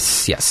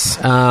 Yes.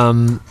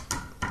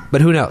 But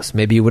who knows?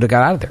 Maybe you would have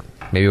got out of there.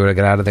 Maybe you would have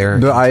got out of there.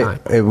 In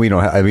time. We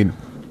don't. I mean,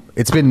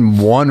 it's been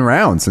one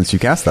round since you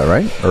cast that,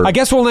 right? Or, I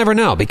guess we'll never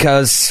know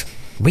because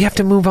we have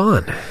to move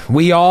on.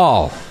 We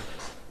all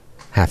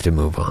have to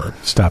move on.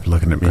 Stop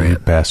looking at me, you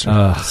bastard.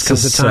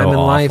 Because the time in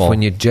life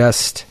when you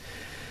just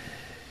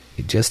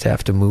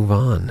have to move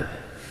on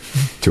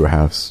to a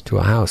house to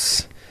a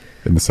house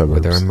in the where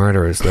suburbs. there are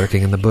murderers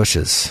lurking in the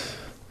bushes,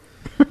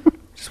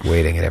 just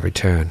waiting at every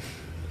turn.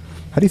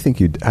 How do you think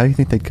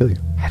they'd kill you?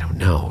 I don't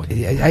know.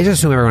 I just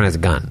assume everyone has a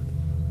gun.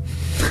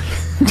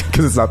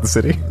 Because it's not the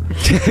city.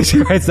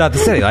 It's not the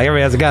city. Like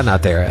everybody has a gun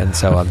out there, and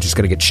so I'm just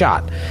going to get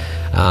shot.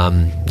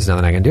 There's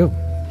nothing I can do.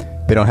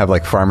 They don't have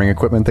like farming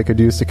equipment they could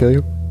use to kill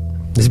you.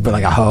 This is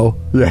like a hoe.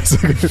 Yes.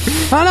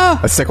 Oh no!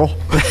 A sickle.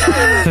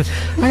 I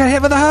got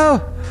hit with a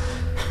hoe.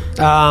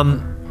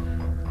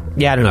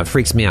 Yeah, I don't know. It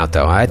freaks me out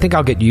though. I think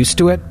I'll get used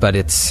to it, but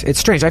it's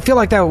strange. I feel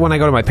like that when I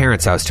go to my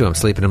parents' house too. I'm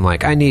sleeping. I'm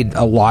like, I need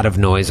a lot of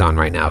noise on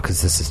right now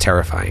because this is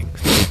terrifying.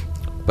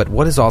 But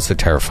what is also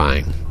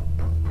terrifying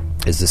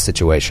is the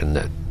situation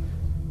that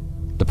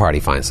the party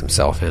finds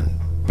himself in.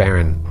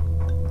 Baron,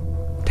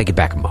 take it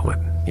back a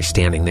moment. You're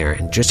standing there,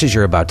 and just as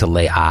you're about to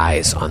lay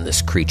eyes on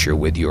this creature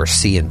with your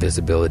see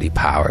invisibility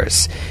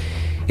powers,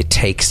 it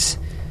takes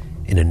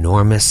an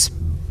enormous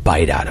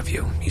bite out of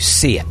you. You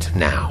see it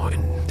now,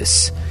 and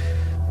this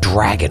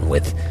dragon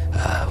with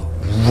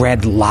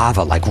red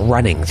lava like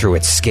running through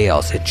its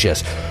scales. It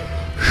just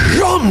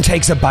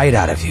takes a bite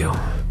out of you,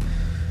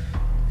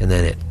 and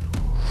then it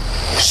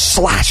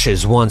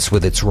slashes once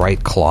with its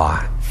right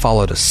claw,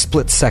 followed a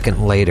split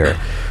second later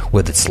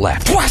with its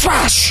left. Whash,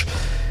 whash!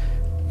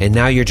 And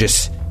now you're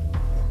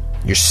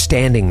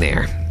standing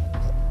there,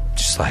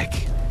 just like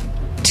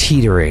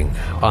teetering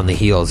on the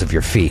heels of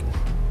your feet,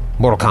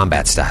 Mortal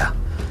Kombat style.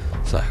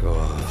 It's like,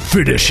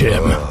 Finish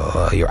him.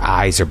 your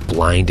eyes are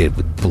blinded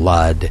with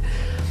blood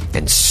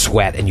and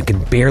sweat, and you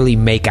can barely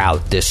make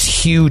out this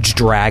huge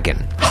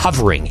dragon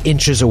hovering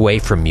inches away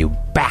from you,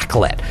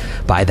 backlit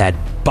by that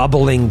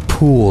bubbling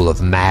pool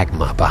of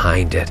magma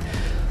behind it.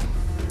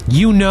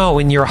 You know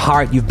in your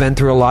heart, you've been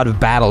through a lot of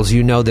battles,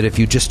 you know that if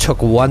you just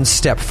took one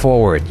step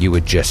forward, you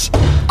would just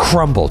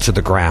crumble to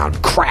the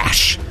ground,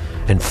 crash,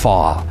 and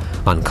fall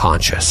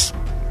unconscious.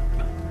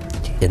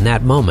 In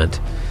that moment,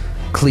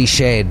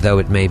 cliched though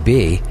it may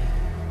be,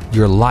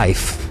 your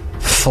life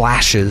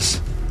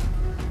flashes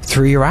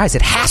through your eyes.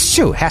 It has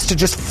to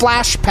just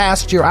flash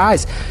past your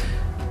eyes.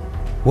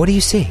 What do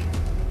you see?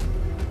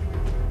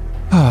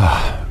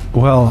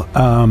 Well,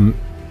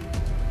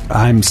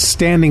 I'm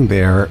standing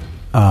there,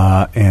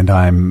 and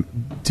I'm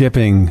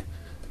dipping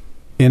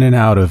in and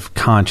out of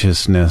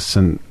consciousness,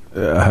 and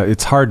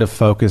it's hard to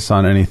focus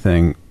on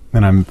anything,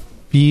 and I'm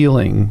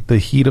feeling the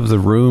heat of the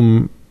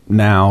room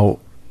now.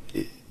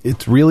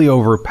 It's really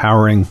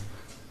overpowering,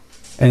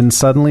 and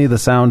suddenly the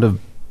sound of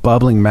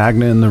bubbling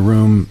magma in the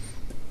room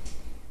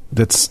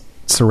that's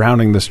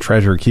surrounding this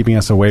treasure, keeping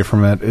us away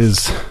from it,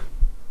 is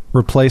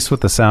replaced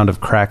with the sound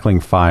of crackling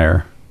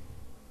fire.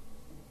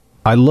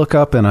 I look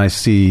up and I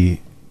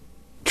see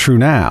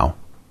Trunau.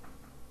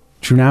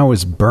 Trunau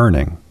is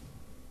burning.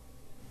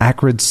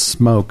 Acrid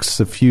smoke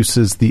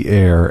suffuses the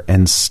air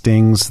and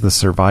stings the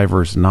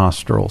survivors'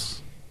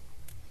 nostrils.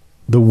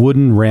 The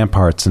wooden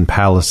ramparts and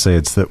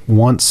palisades that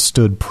once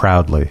stood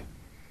proudly,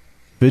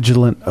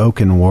 vigilant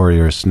oaken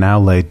warriors, now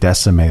lay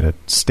decimated,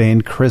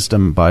 stained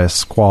crimson by a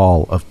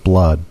squall of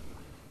blood.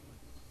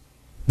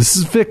 This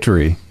is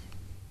victory.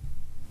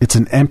 It's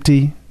an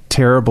empty,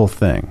 terrible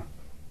thing.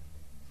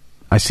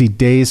 I see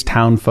dazed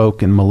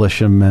townfolk and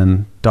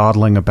militiamen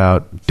dawdling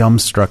about,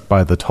 dumbstruck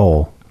by the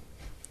toll.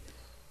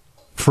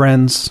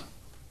 Friends,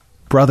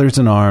 brothers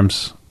in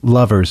arms,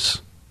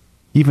 lovers,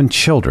 even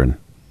children,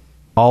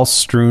 all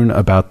strewn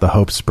about the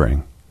Hope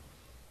Spring.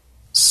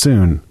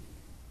 Soon,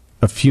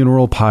 a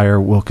funeral pyre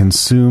will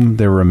consume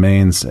their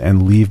remains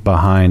and leave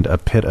behind a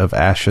pit of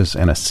ashes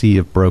and a sea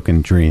of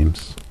broken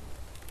dreams.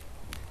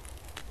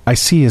 I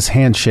see his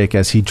hand shake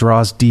as he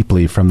draws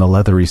deeply from the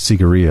leathery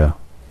cigarilla.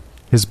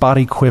 His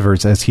body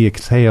quivers as he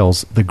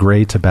exhales the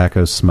gray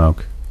tobacco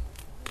smoke.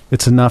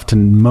 It's enough to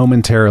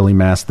momentarily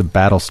mask the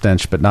battle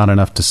stench, but not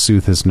enough to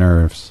soothe his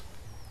nerves.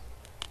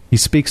 He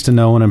speaks to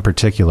no one in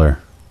particular.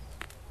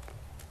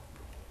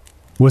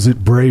 Was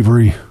it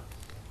bravery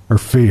or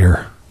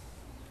fear?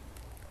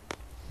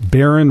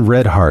 Baron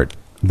Redheart,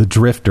 the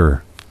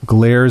Drifter,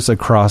 glares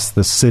across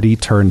the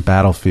city-turned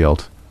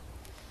battlefield.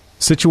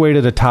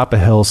 Situated atop a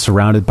hill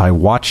surrounded by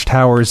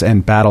watchtowers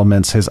and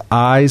battlements, his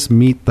eyes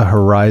meet the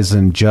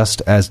horizon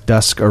just as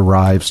dusk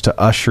arrives to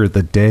usher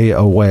the day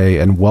away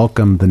and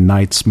welcome the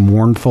night's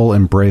mournful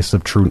embrace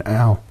of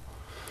Trunau.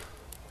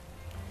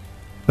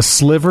 A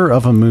sliver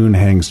of a moon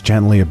hangs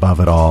gently above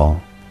it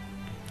all.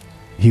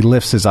 He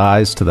lifts his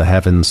eyes to the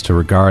heavens to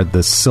regard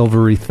this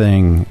silvery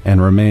thing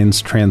and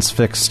remains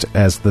transfixed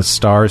as the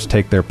stars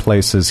take their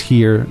places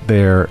here,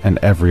 there, and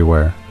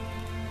everywhere.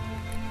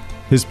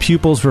 His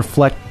pupils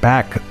reflect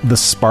back the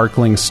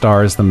sparkling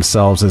stars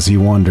themselves as he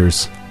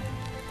wonders,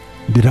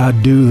 did I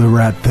do the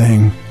right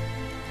thing?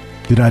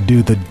 Did I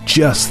do the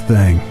just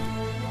thing?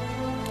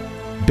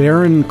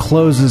 Baron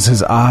closes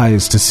his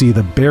eyes to see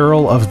the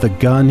barrel of the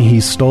gun he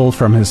stole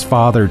from his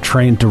father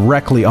trained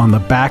directly on the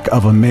back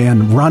of a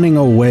man running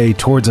away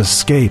towards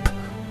escape,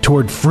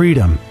 toward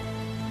freedom.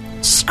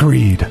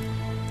 Screed,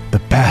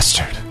 the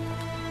bastard.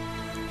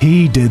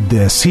 He did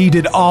this, he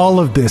did all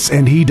of this,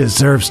 and he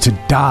deserves to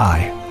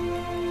die.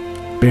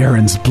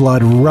 Baron's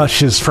blood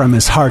rushes from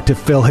his heart to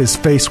fill his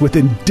face with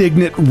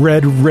indignant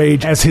red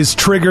rage as his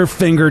trigger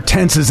finger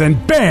tenses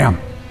and BAM!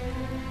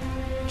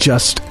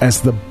 Just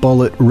as the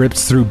bullet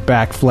rips through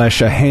back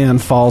flesh, a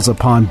hand falls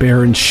upon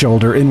Baron's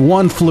shoulder. In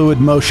one fluid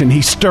motion,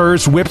 he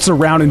stirs, whips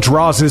around, and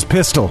draws his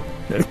pistol.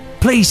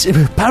 Please,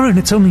 Baron,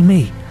 it's only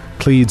me.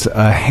 Pleads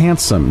a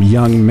handsome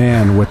young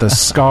man with a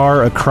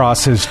scar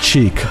across his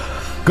cheek.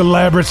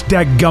 Galabras,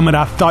 dadgummit,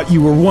 I thought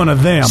you were one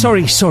of them.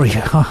 Sorry,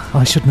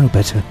 I should know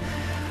better.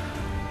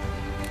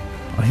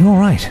 Are you all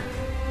right?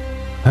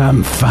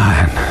 I'm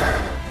fine.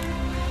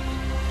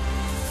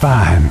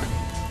 Fine.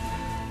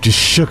 Just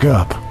shook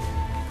up.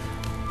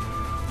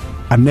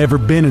 I've never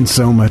been in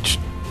so much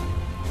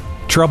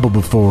trouble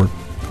before.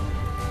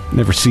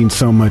 Never seen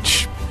so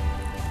much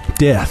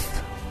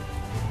death.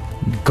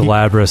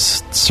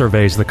 Galabras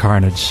surveys the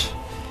carnage.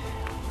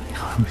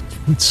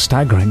 It's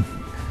staggering.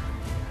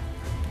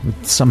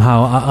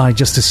 Somehow, I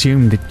just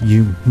assumed that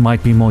you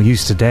might be more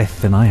used to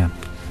death than I am.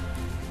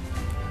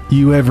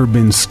 You ever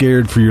been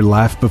scared for your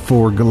life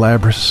before,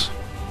 Galabras?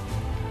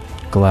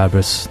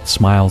 Galabras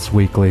smiles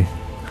weakly.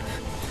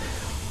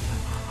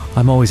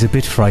 I'm always a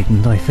bit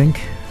frightened, I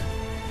think.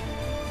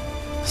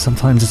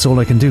 Sometimes it's all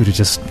I can do to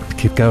just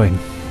keep going.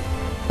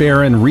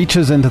 Baron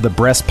reaches into the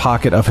breast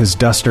pocket of his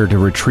duster to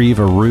retrieve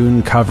a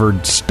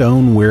rune-covered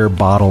stoneware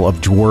bottle of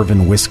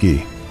dwarven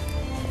whiskey.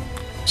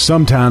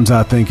 Sometimes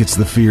I think it's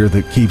the fear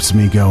that keeps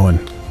me going.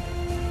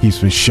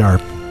 Keeps me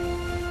sharp.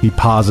 He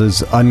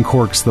pauses,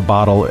 uncorks the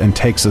bottle, and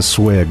takes a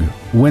swig.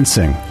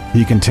 Wincing,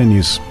 he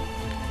continues,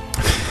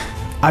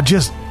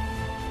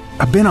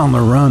 I've been on the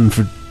run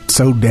for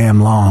so damn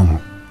long.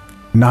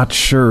 Not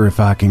sure if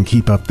I can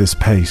keep up this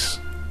pace.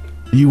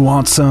 You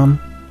want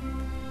some?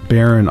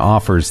 Baron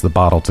offers the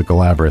bottle to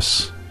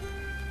Galabras.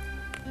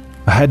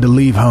 I had to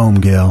leave home,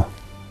 Gil.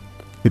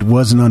 It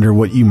wasn't under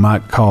what you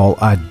might call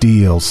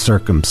ideal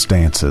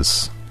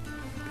circumstances.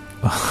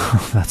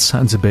 That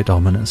sounds a bit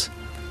ominous.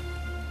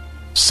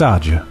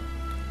 Saja.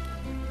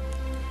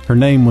 Her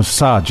name was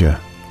Saja.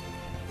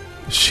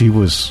 She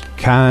was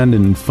kind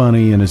and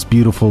funny and as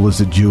beautiful as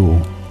a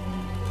jewel.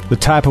 The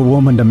type of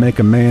woman to make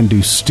a man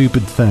do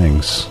stupid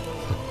things.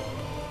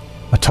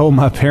 I told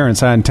my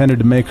parents I intended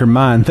to make her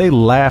mine. They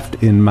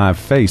laughed in my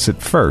face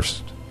at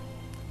first.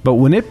 But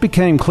when it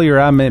became clear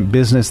I meant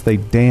business, they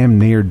damn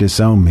near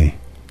disowned me.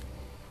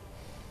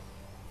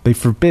 They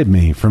forbid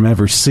me from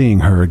ever seeing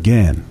her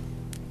again.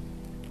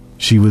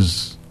 She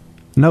was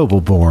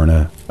noble-born,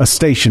 a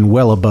station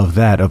well above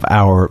that of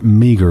our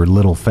meager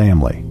little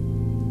family.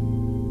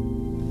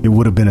 it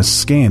would have been a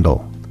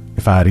scandal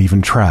if I had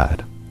even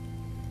tried.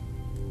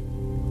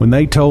 When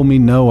they told me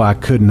no, I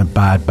couldn't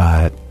abide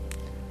by it.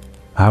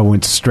 I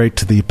went straight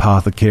to the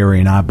apothecary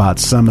and I bought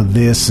some of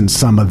this and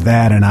some of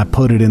that, and I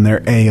put it in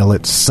their ale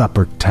at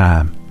supper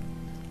time.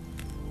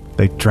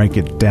 They drank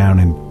it down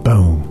and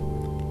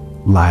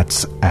boom,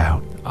 lights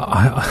out.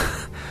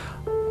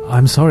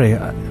 I'm sorry.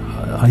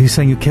 Are you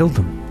saying you killed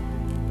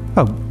them?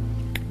 Oh,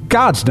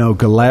 gods no,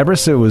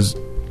 Galabras. It was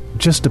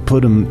just to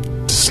put them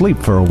to sleep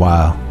for a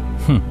while.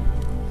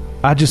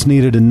 I just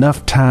needed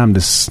enough time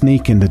to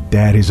sneak into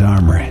Daddy's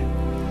armory.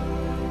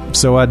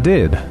 So I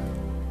did.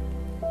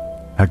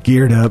 I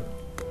geared up,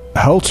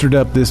 holstered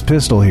up this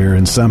pistol here,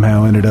 and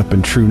somehow ended up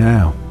in True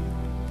Now.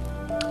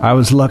 I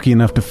was lucky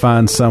enough to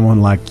find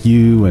someone like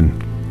you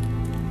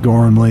and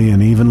Gormley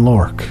and even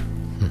Lork.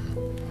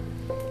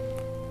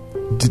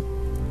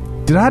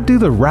 Did I do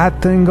the right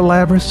thing,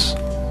 Galabras?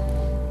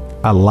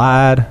 I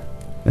lied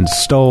and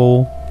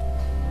stole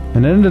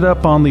and ended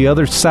up on the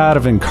other side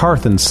of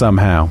Incarthen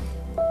somehow.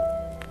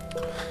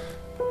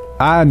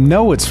 I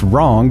know it's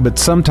wrong, but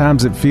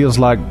sometimes it feels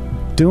like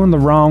doing the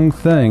wrong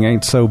thing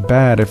ain't so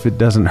bad if it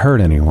doesn't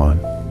hurt anyone.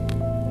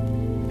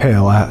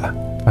 Hell,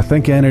 I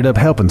think I ended up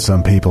helping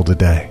some people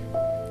today.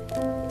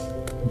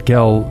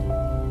 Gel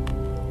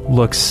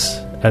looks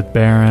at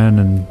Baron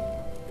and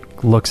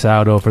looks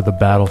out over the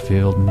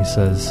battlefield, and he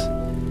says,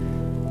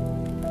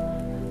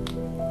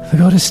 "The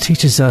goddess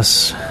teaches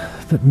us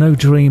that no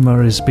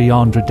dreamer is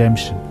beyond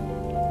redemption.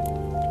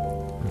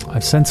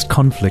 I've sensed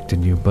conflict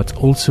in you, but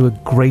also a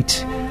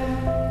great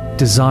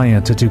desire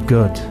to do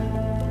good.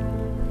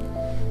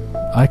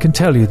 I can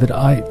tell you that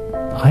I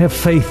have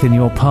faith in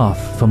your path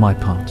for my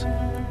part."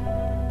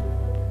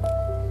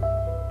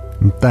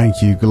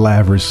 Thank you,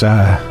 Galabras.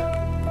 I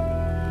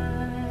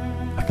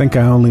think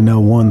I only know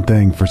one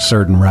thing for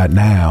certain right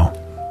now.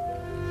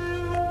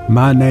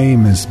 My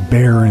name is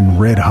Baron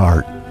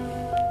Redheart,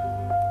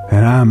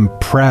 and I'm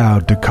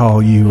proud to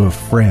call you a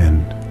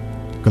friend,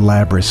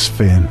 Galabras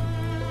Finn.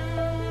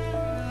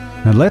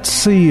 Now let's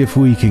see if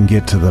we can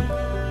get to the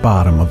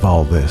bottom of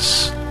all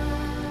this.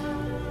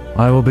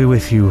 I will be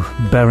with you,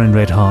 Baron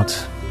Redheart,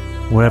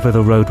 wherever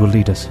the road will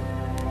lead us.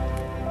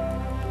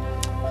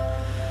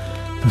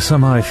 But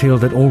somehow I feel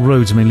that all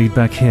roads may lead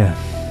back here.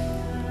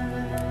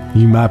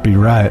 You might be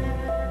right.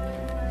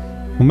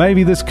 Well,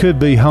 maybe this could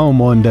be home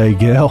one day,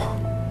 Gel.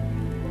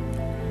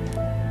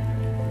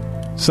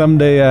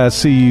 Someday I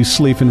see you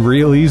sleeping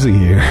real easy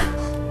here.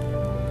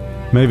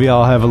 Maybe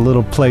I'll have a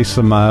little place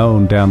of my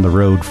own down the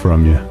road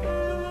from you.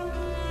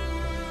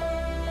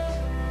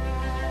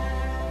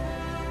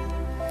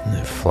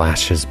 It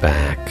flashes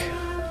back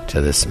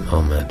to this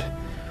moment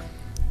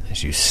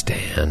as you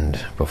stand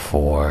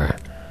before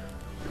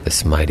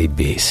this mighty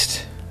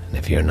beast. And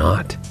if you're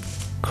not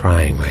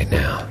crying right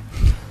now,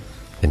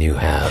 then you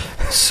have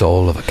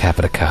soul of a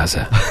Capita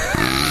Casa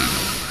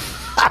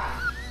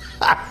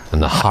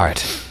and the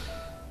heart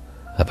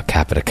of a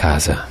Capita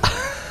Casa.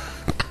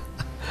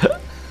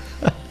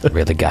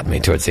 Really got me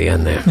towards the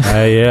end there.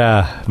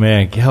 Yeah,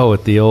 man, go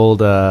with the old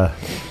down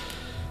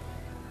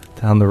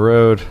the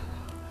road.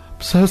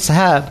 I'm so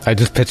sad. I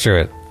just picture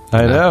it.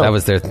 I know. That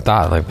was their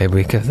thought. Like, maybe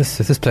we could,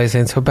 this place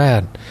ain't so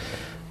bad.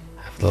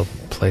 Have a little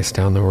place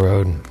down the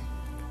road.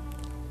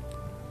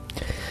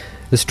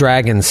 This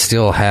dragon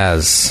still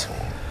has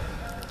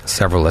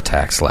several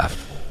attacks left.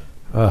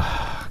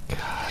 Oh,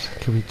 God.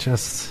 Can we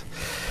just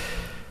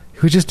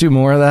do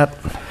more of that?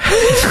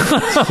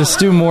 Just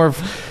do more of...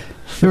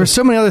 There were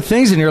so many other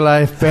things in your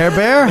life,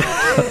 Bear.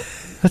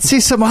 Let's see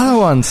some other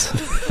ones.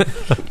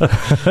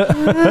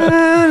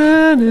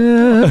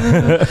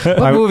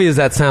 What movie does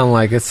that sound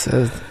like? It's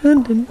a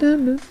ton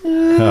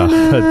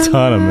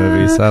of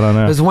movies. I don't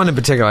know. There's one in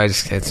particular.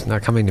 It's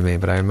not coming to me,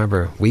 but I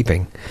remember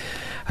weeping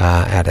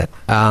at it.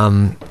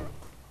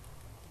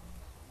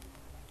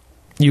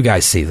 You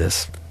guys see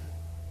this.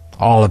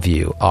 All of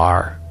you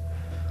are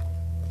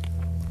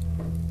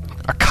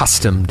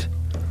accustomed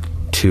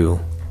to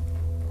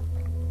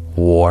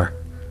war.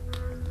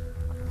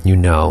 You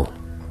know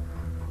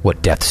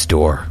what death's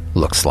door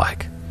looks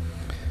like.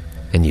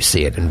 And you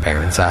see it in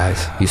Baron's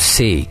eyes. You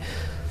see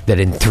that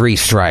in 3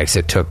 strikes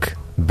it took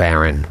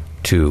Baron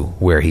to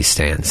where he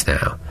stands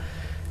now.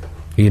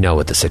 You know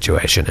what the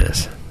situation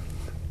is.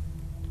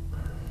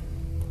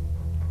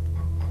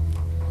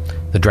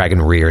 The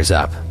dragon rears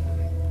up,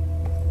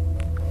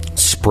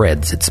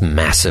 spreads its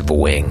massive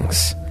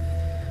wings,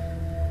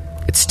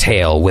 its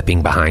tail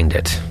whipping behind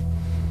it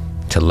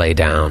to lay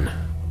down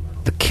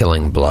the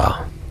killing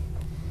blow.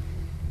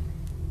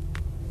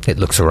 It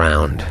looks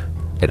around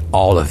at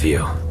all of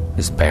you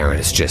as Baron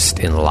is just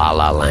in La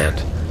La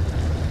Land.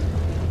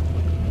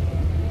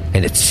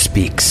 And it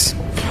speaks.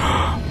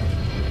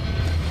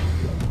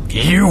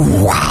 You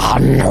are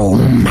no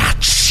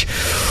match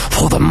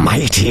for the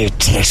mighty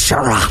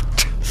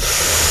Tesseract.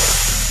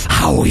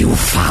 How you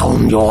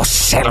found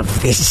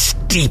yourself this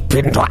deep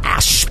into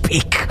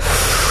Ashpeak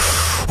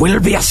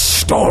will be a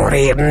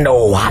story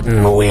no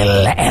one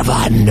will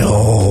ever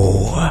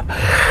know.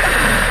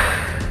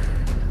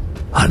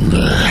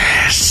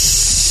 Unless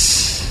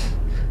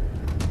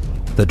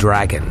The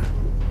dragon,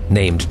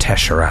 named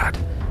Tesherat,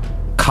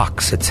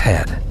 cocks its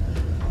head,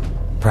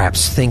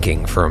 perhaps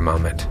thinking for a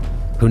moment.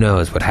 Who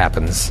knows what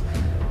happens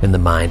in the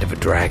mind of a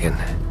dragon?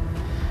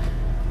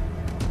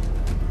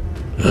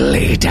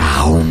 Lay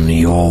down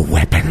your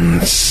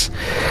weapons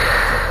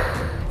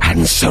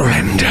and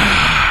surrender,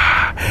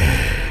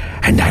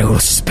 and I will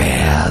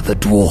spare the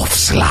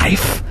dwarf's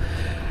life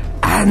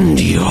and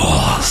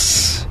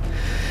yours.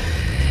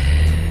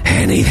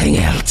 Anything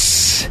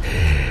else,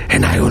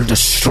 and I will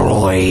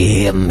destroy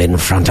him in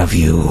front of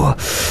you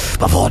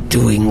before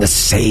doing the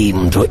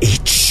same to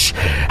each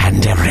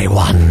and every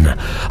one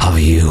of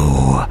you.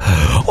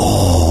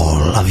 All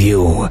of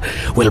you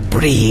will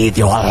breathe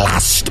your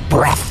last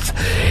breath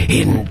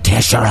in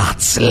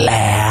Tesherat's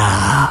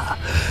lair.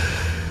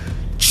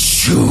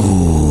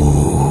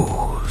 Choose.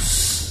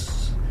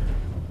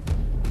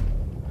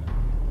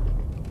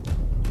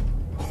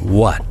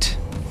 What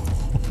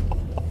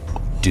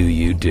do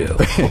you do?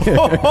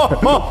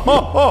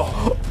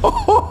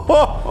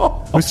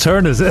 Whose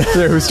turn is it?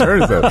 Whose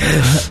turn is it?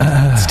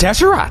 It's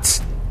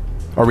Tesherat's.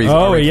 Are we? Oh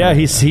are we yeah,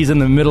 coming- he's in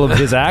the middle of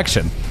his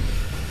action.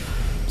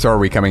 So are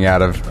we coming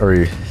out of? Are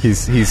we?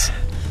 He's.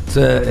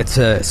 It's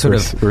a sort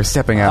of We're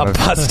stepping out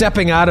of.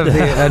 stepping out of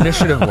the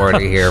initiative order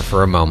here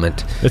for a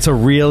moment. It's a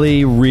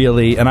really,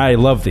 really, and I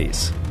love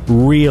these,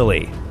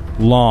 really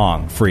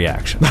long free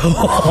action.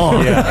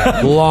 Long.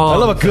 I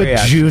love a good,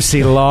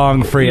 juicy,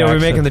 long free You know, action.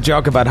 we're making the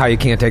joke about how you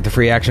can't take the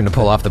free action to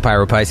pull off the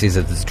Pyropisces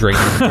that's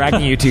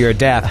dragging you to your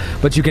death,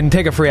 but you can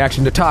take a free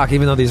action to talk,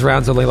 even though these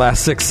rounds only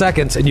last 6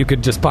 seconds, and you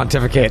could just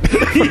pontificate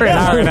for an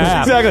hour and a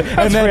half.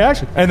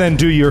 Exactly. And then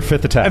do your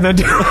fifth attack. And then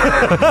do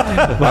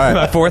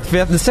right. fourth,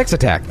 fifth, and sixth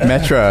attack.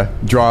 Metra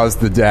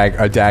draws a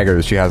dagger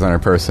that she has on her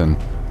person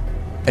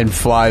and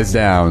flies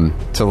down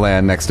to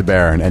land next to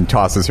Baron and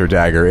tosses her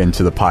dagger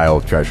into the pile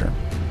of treasure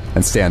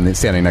and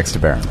standing next to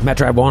Baron.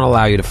 Metra, I won't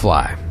allow you to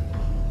fly.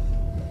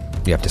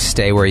 You have to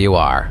stay where you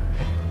are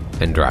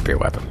and drop your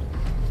weapon.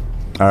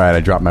 All right, I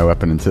drop my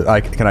weapon into.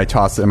 Can I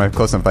toss it? Am I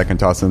close enough that I can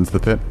toss it into the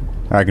pit?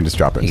 Or I can just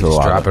drop it You into the just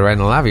lava. drop it right in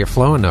the lava. You're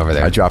flowing over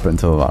there. I drop it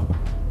into the lava.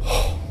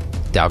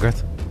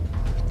 Dalgrith?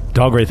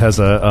 Dalgraith has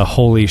a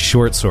holy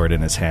short sword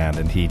in his hand,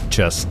 and he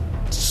just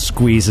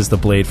squeezes the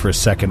blade for a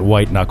second,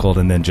 white-knuckled,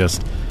 and then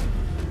just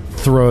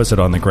throws it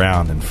on the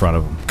ground in front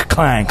of him.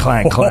 Clang,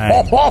 clang,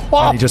 clang.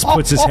 And he just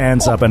puts his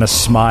hands up, and a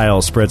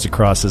smile spreads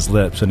across his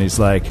lips, and he's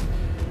like,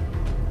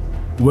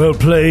 "Well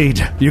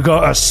played. You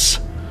got us."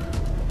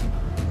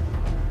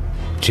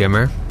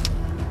 Jimmer?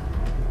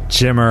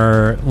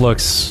 Jimmer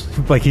looks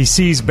like he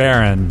sees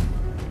Baron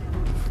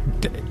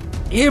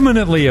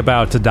imminently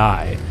about to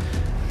die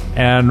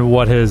and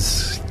what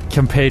his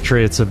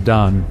compatriots have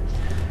done.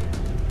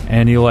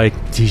 And he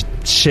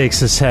shakes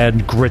his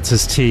head, grits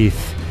his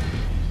teeth,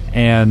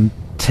 and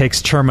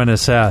takes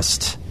Terminus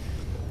Est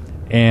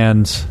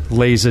and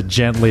lays it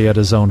gently at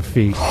his own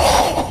feet.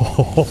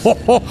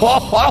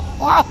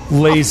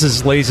 lays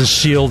his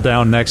shield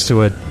down next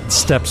to it,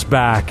 steps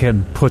back,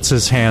 and puts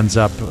his hands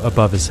up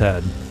above his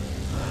head.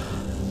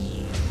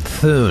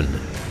 Thune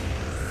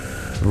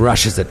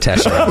rushes at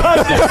Tesherat.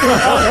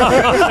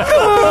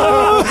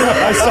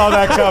 I saw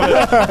that coming.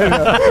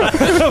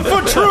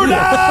 For true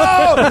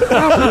now!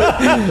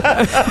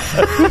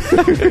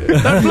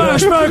 That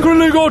flashback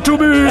really got to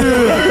me!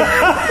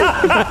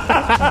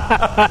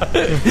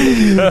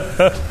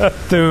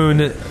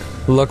 Thune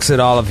looks at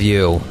all of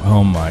you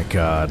Oh my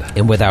god.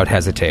 and without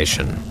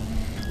hesitation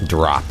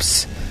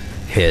drops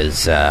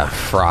his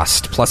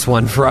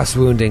 +1 frost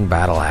wounding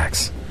battle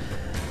axe.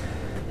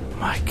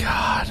 My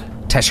god.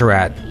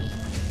 Tesherat,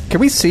 Can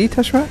we see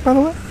Tesherat, by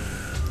the way?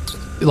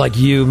 like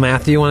you,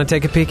 Matthew, want to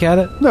take a peek at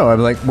it? No,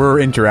 I'm like, we're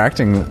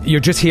interacting. You're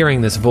just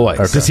hearing this voice.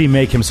 Okay. Does he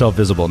make himself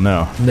visible?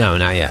 No. No,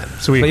 not yet.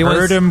 So we But you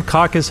wanna heard him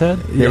cock his head?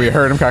 Yeah, we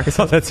heard him cock his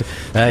head.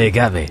 You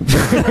got me.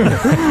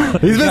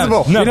 He's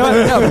visible. No,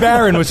 no,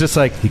 Baron was just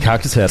like, he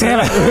cocked his head.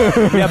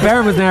 Yeah,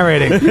 Baron was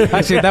narrating.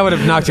 Actually, that would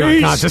have knocked you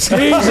unconscious.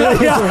 He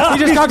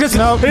just cocked his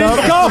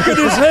head. Cocking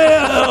his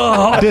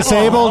head!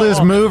 Disabled is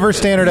move or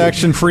standard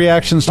action, free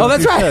actions. Oh,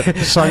 that's right.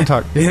 Sign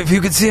talk. If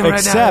you could see him right now,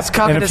 he's Except,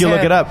 cocking and if his you look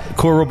head. it up,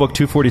 Core Rulebook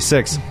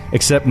 246,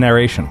 except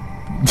narration.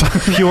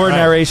 Pure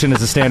narration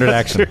is a standard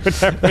action.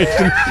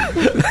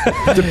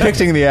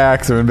 Depicting the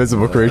acts of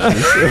invisible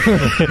creatures.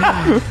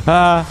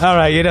 All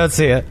right, you don't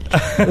see it.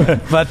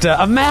 But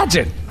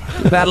imagine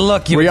that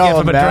look you We would get all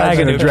from a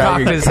imagine dragon who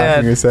cocked his cocking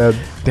head. his head.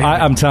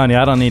 I'm telling you,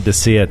 I don't need to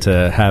see it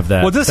to have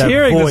that. Well, just that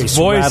hearing voice this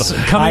voice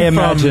rattle. coming I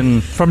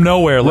imagine, from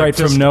nowhere, like right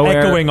from just nowhere.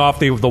 echoing off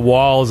the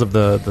walls of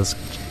the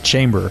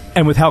chamber.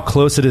 and with how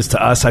close it is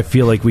to us, I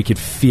feel like we could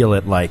feel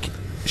it like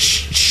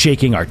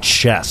shaking our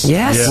chest,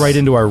 Yes. right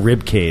into our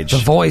rib cage. The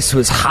voice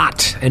was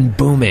hot and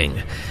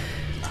booming.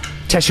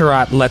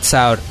 Tesherat lets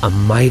out a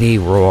mighty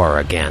roar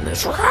again.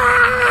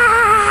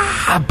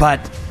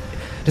 But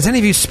does any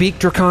of you speak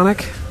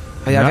Draconic?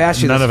 I've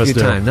asked you none this of a us few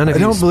do. times. None of I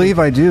you don't believe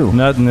I do.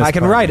 Not in this I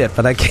can part. write it,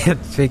 but I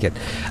can't speak it.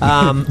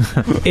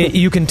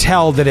 You can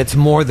tell that it's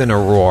more than a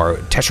roar.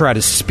 Tesseract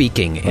is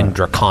speaking in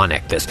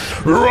Draconic. This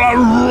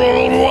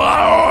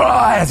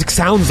it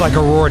sounds like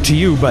a roar to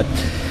you, but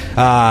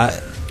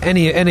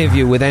any of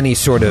you with any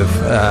sort of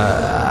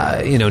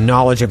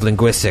knowledge of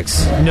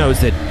linguistics knows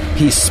that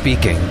he's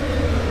speaking.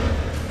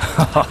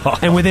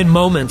 And within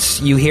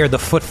moments, you hear the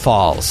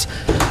footfalls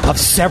of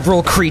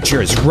several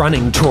creatures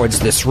running towards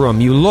this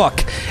room. You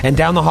look, and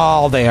down the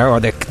hall there, or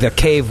the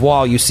cave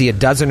wall, you see a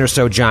dozen or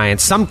so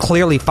giants. Some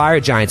clearly fire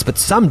giants, but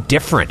some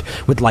different,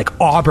 with like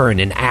auburn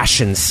and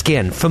ashen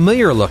skin.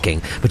 Familiar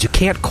looking, but you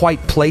can't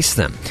quite place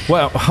them.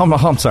 Well,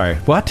 I'm sorry.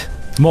 What?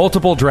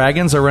 Multiple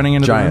dragons are running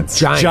into Giants.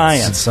 the room?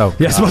 Giants. Oh,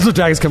 Yes, multiple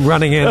dragons come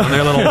running in on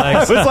their little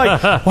legs. It's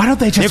like, why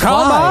don't they just You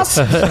call, fly? boss?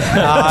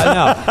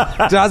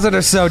 No. Dozen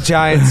or so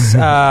giants,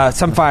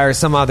 some fire,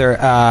 some other.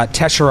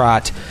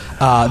 Tesseract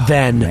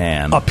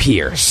then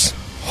appears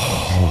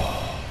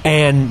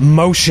and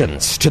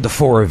motions to the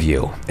four of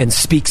you and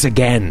speaks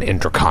again in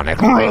Draconic.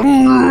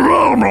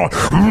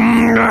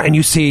 And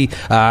you see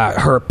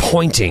her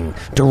pointing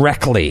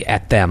directly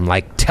at them,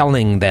 like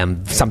telling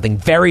them something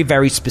very,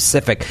 very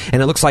specific.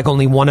 And it looks like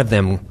only one of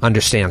them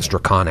understands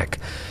Draconic.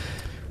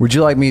 Would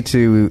you like me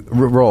to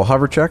roll a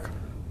hover check?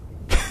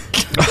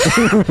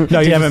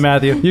 No, you haven't,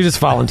 Matthew. You just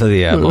fall into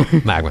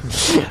the magma.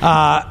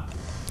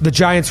 The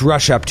giants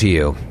rush up to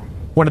you.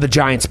 One of the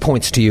giants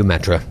points to you,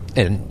 Metra,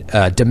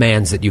 and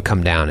demands that you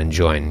come down and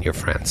join your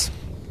friends.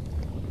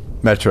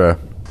 Metra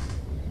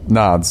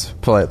nods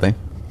politely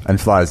and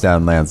flies down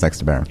and lands next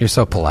to Baron. You're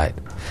so polite.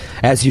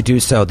 As you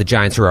do so, the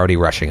giants are already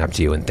rushing up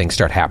to you, and things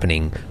start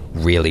happening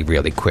really,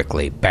 really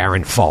quickly.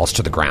 Baron falls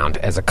to the ground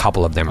as a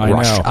couple of them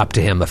rush up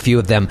to him. A few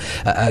of them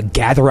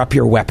gather up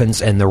your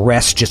weapons, and the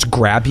rest just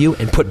grab you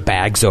and put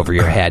bags over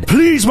your head.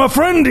 Please, my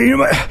friend,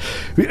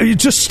 you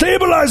just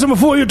stabilize them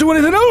before you do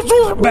anything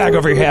else. Bag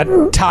over your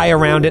head, tie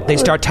around it. They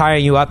start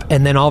tying you up,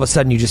 and then all of a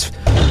sudden you just...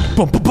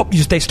 boom, boom, boom.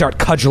 They start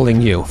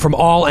cudgeling you from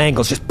all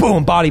angles. Just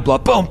boom, body blow,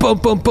 boom, boom,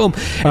 boom, boom.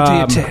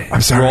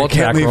 I'm sorry, I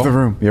can't leave the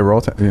room. Yeah,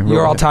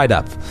 You're all tied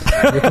up.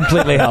 You're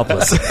completely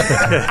helpless. You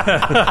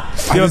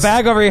have a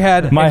bag over your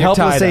head. My and you're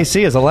helpless tied up.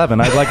 AC is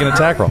 11. I'd like an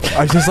attack roll.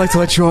 I'd just like to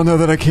let you all know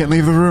that I can't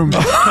leave the room.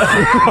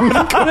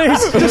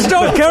 Just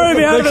don't carry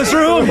me out of this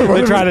room.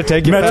 They try to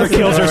take you. Metra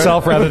kills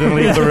herself rather than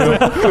leave the room.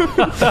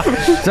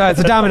 So it's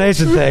a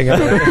domination thing.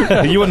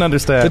 You wouldn't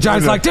understand. The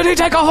giant's like, did he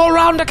take a whole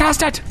round to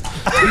cast it?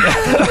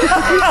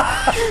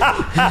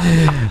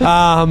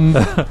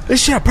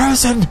 Is she a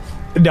person?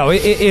 No,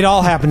 it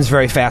all happens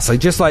very fastly,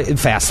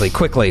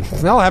 quickly.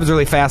 It all happens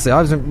really fastly. It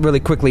all happens really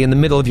quickly in the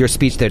middle of your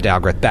speech there,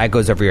 Dalgrith. Bag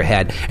goes over your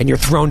head, and you're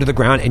thrown to the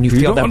ground, and you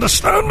feel them.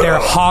 They're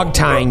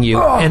hog-tying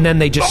you, and then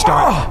they just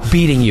start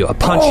beating you. A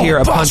punch here,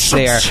 a punch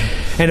there.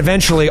 And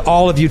eventually,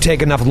 all of you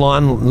take enough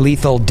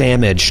non-lethal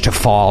damage to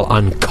fall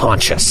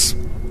unconscious.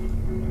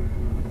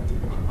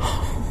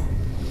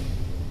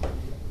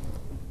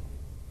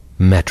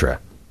 Metra,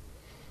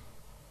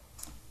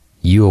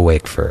 you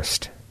awake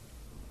first.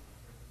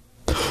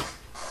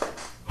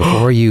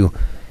 Before you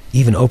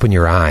even open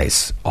your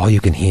eyes, all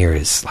you can hear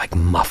is like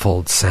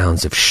muffled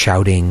sounds of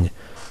shouting,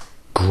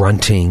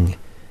 grunting,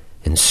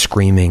 and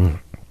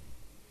screaming.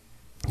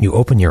 You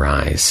open your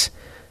eyes,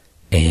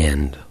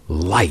 and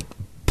light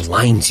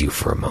blinds you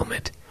for a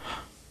moment.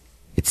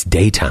 It's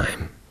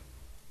daytime,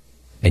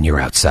 and you're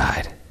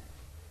outside.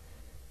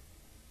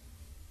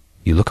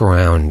 You look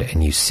around,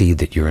 and you see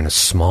that you're in a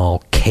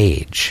small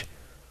cage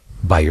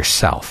by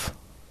yourself.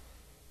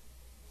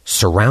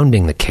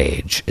 Surrounding the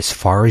cage, as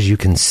far as you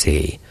can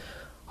see,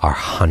 are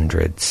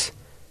hundreds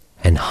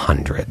and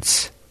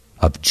hundreds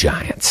of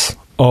giants.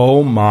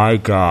 Oh my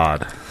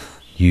God.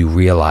 You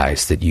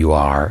realize that you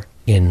are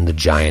in the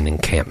giant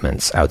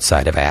encampments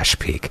outside of Ash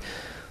Peak,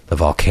 the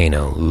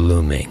volcano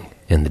looming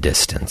in the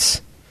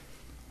distance.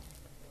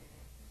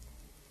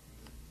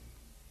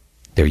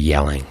 They're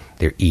yelling,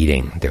 they're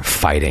eating, they're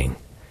fighting.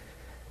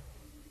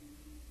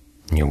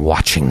 And you're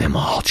watching them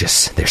all,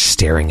 they're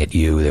staring at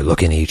you, they're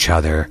looking at each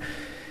other.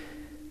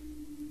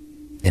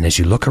 And as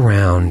you look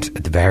around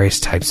at the various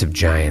types of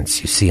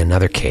giants, you see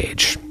another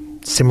cage,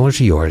 similar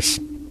to yours,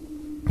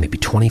 maybe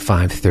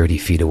 25, 30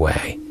 feet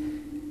away.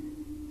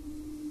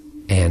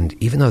 And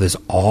even though there's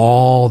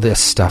all this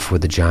stuff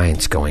with the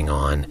giants going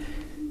on,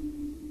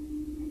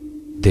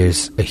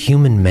 there's a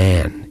human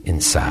man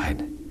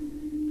inside.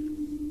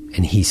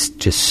 And he's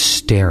just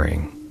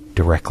staring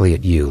directly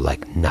at you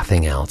like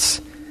nothing else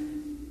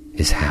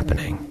is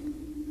happening.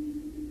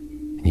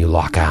 And you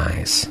lock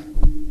eyes.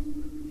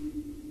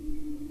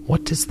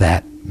 What does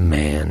that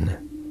man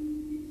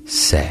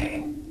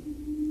say?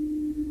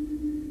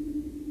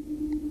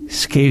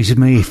 Excuse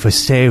me for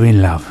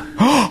staring, love.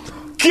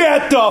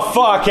 Get the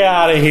fuck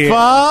out of here.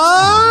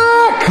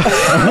 What?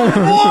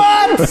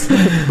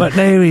 But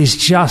there is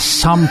just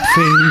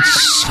something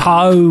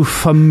so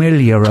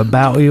familiar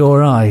about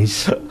your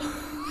eyes.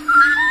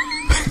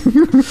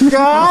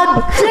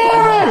 God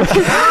damn it!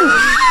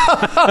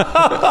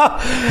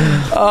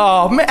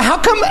 Oh man, how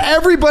come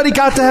everybody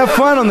got to have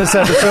fun on this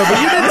episode,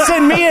 but you didn't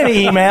send me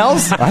any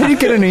emails? I didn't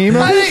get an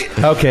email.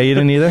 Okay, you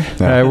didn't either.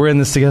 All right, we're in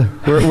this together.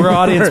 We're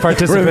audience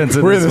participants.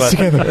 We're in this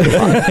together.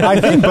 I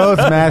think both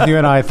Matthew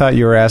and I thought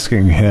you were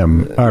asking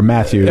him, or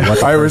Matthew.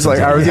 I was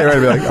getting ready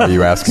to be like, "Are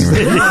you asking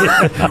me?"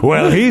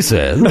 Well, he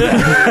said.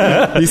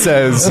 He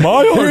says,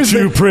 "My aren't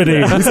too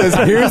pretty." He says,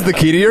 "Here's the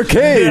key to your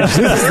cage.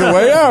 This is the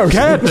way out."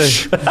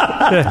 Catch.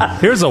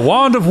 Here's a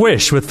wand of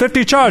wish with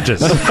 50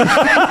 charges.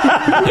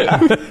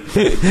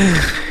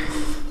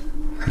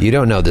 You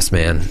don't know this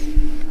man,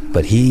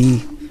 but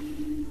he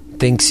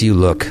thinks you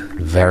look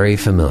very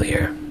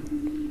familiar.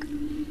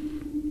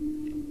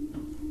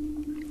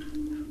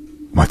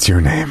 What's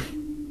your name?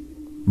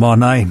 My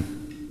name?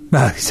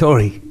 No,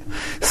 sorry.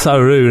 So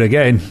rude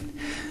again.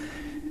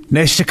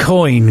 Nestor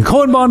Coin.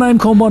 Coin by name,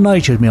 coin by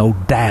nature, as my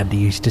old dad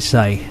used to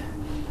say.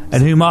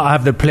 And who might I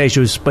have the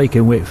pleasure of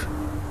speaking with?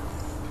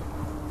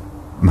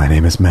 My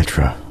name is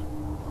Metra.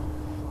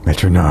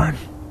 Metra Narn.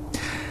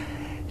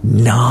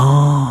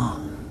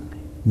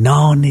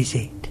 Narn is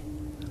it?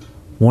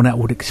 One that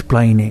would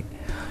explain it.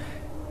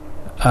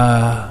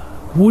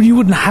 Well, you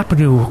wouldn't happen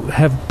to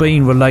have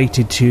been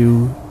related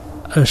to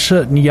a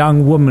certain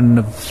young woman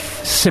of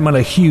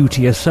similar hue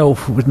to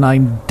yourself who was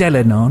named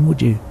Delanan,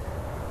 would you?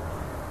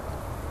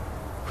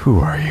 Who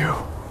are you?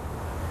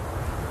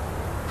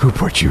 Who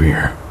put you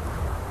here?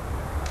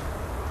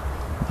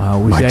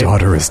 My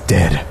daughter is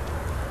dead.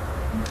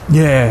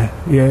 Yeah.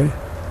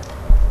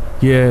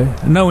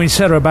 No one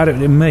said about it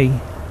than me.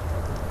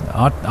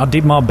 I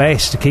did my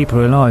best to keep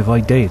her alive, I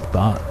did,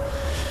 but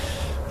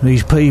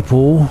these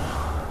people,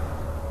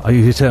 I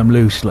use the term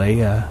loosely,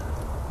 they're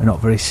not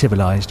very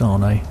civilized, are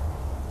they?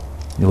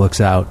 He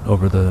looks out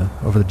over the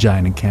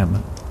giant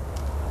encampment.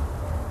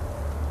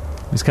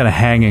 He's kind of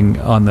hanging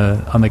on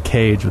the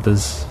cage with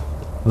his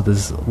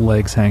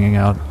legs hanging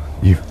out,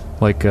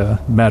 like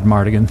Mad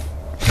Mardigan.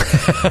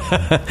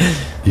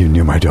 You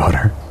knew my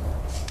daughter?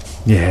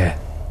 Yeah.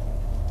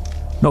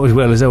 Not as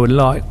well as I would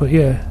like, but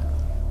yeah.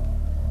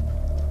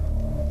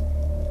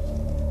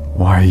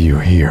 Why are you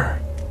here?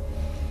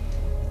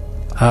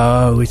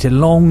 Oh, it's a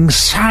long,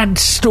 sad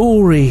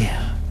story.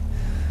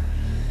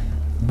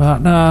 But,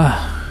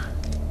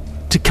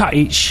 to cut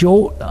it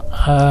short,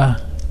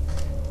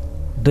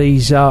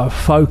 these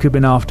folk have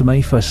been after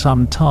me for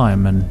some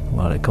time, and,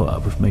 well, they caught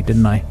up with me,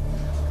 didn't they?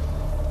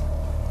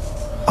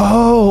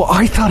 Oh,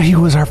 I thought he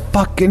was our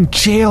fucking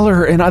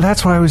jailer, and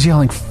that's why I was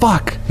yelling,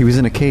 fuck. He was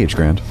in a cage,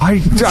 Grant. I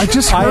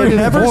just heard his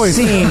never voice.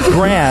 seen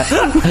Grant.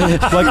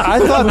 Like I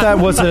thought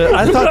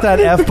that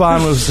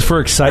F-bomb was for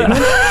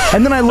excitement,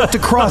 and then I looked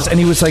across and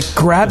he was like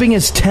grabbing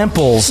his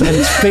temples and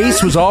his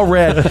face was all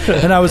red,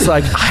 and I was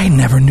like, I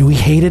never knew he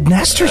hated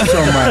Nestor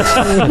so much,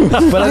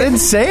 but I didn't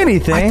say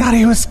anything. I thought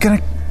he was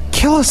gonna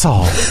kill us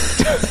all.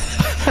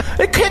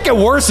 It can't get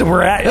worse than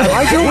we're at.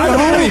 I don't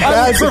know.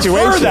 Bad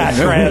situation. That,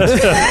 Grant.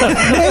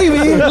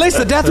 Maybe. At least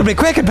the death will be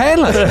quick and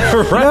painless.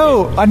 Right.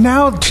 No,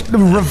 now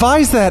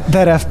revise that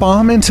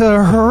F-bomb into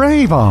a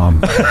hooray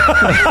bomb.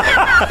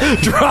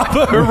 Drop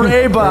a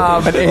hooray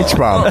bomb. An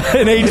H-bomb.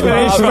 An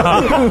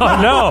H-bomb. Oh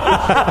no!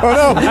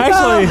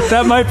 Actually,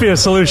 that might be a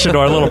solution to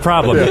our little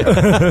problem. Yeah,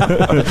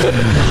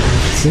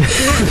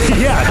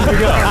 here we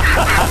go.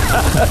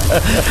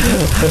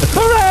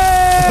 Hooray!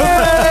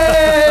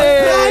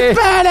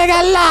 Burning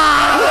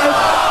alive!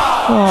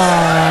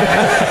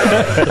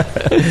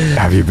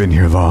 Have you been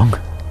here long?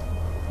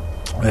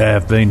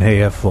 I've been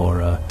here for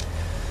a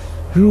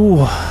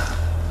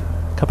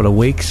couple of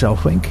weeks, I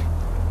think.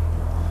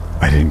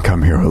 I didn't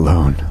come here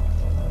alone.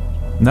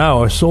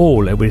 No, I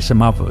saw there with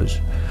some others.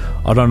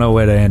 I don't know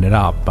where they ended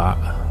up, but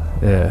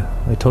yeah,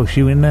 they tossed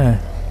you in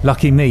there.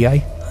 Lucky me, eh?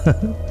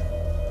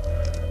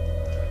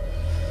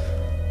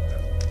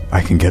 I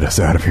can get us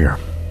out of here.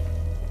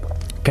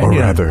 Can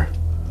you? Rather,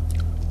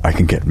 I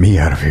can get me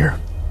out of here.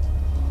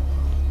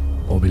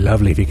 It'd be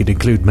lovely if you could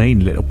include me in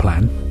the little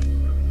plan.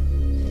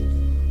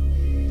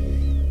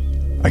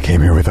 I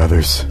came here with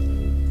others.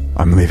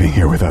 I'm leaving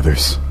here with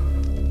others.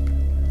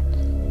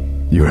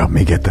 You help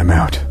me get them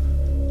out.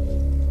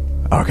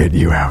 I'll get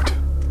you out.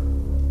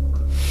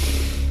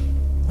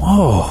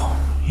 Oh,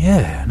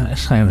 yeah, that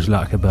sounds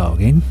like a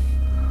bargain.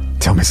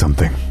 Tell me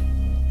something.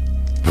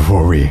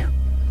 Before we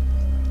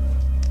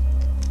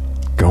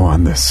go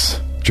on this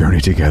journey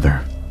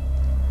together,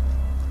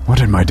 what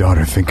did my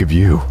daughter think of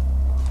you?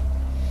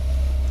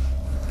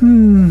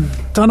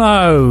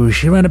 Dunno,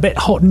 she ran a bit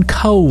hot and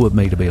cold with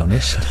me, to be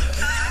honest.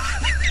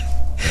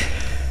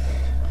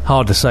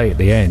 Hard to say at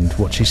the end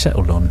what she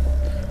settled on.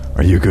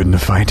 Are you good in a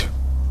fight?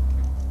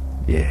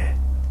 Yeah.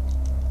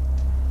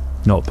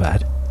 Not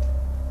bad.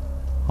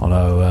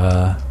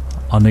 Although,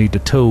 I need the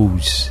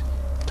tools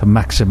to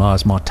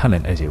maximise my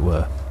talent, as it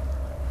were.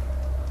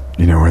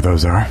 You know where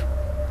those are?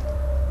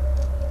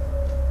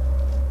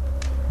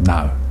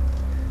 No.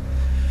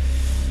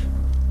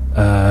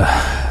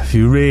 If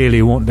you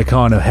really want the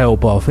kind of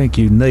help I think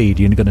you need,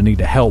 you're going to need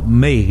to help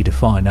me to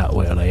find out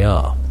where they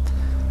are.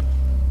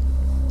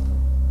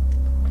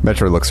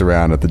 Metro looks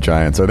around at the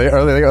giants. Are they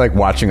like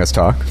watching us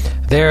talk?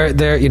 They're in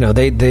their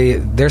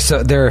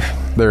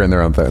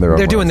own thing.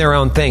 They're doing their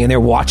own thing, and they're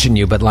watching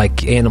you, but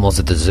like animals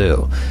at the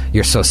zoo.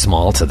 You're so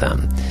small to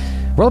them.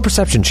 Roll a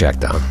perception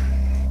check, though.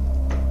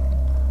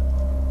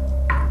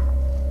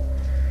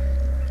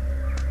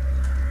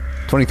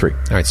 $23.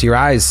 All right, so your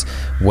eyes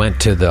went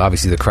to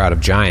the crowd of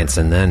giants,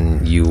 and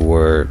then you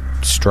were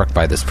struck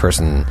by this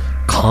person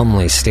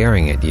calmly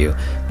staring at you.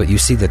 But you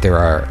see that there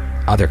are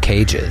other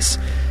cages.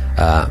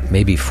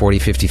 Maybe 40,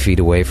 50 feet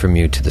away from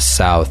you to the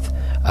south,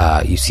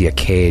 you see a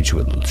cage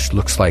which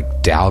looks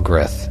like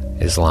Dalgrith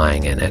is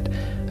lying in it.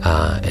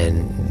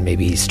 And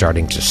maybe he's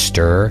starting to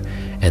stir.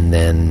 And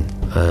then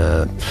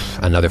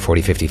another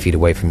 40, 50 feet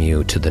away from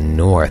you to the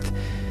north,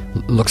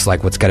 looks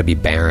like what's got to be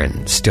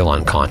Baron, still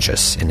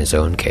unconscious in his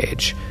own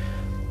cage.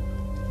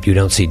 You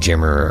don't see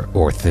Jimmer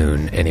or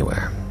Thune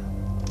anywhere.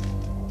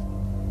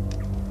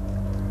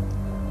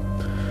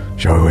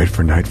 Shall we wait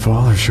for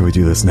nightfall, or should we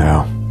do this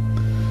now?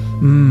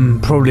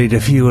 Probably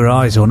the fewer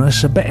eyes on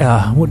us, the better.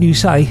 What do you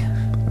say?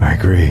 I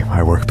agree.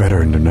 I work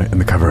better in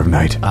the cover of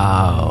night.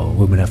 Oh,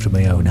 woman after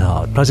my own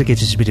heart. Plus it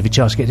gives us a bit of a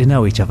chance to get to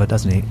know each other,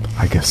 doesn't it?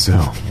 I guess so.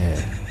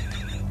 Yeah.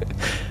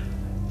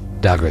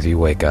 Dalgrith, you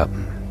wake up,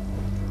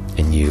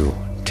 and you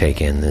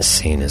take in this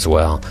scene as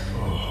well.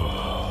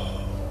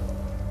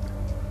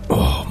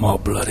 Oh, my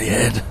bloody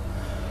head.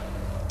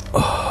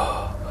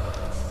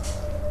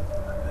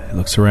 He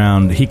looks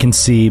around. He can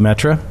see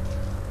Metra.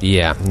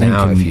 Yeah,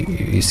 now if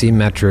you see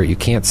Metra, you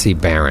can't see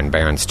Baron.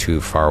 Baron's too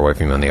far away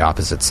from you on the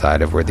opposite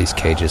side of where these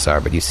cages are,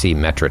 but you see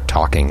Metra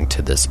talking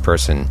to this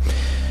person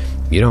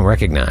you don't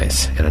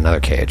recognize in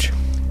another cage.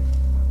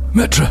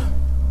 Metra.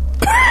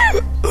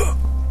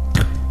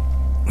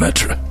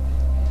 Metra.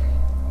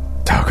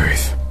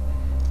 Dalgrith,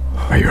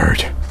 are you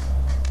hurt?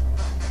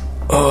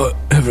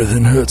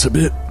 Everything hurts a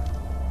bit,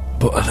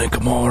 but I think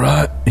I'm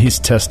alright. He's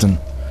testing,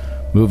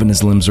 moving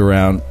his limbs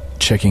around,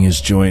 checking his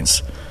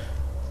joints.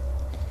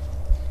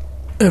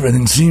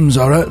 Everything seems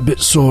alright, a bit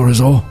sore is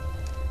all.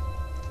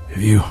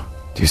 Do you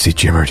see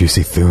Jimmer? Do you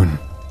see Thune?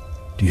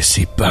 Do you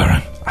see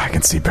Baron? I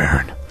can see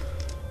Baron.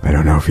 I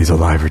don't know if he's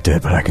alive or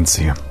dead, but I can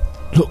see him.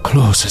 Look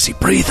close, is he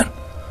breathing?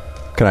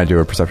 Can I do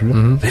a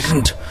perception check? They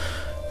didn't.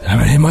 I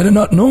mean, he might have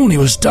not known he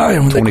was dying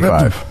when 25. they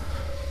grabbed him.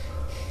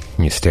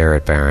 You stare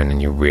at Baron,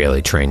 and you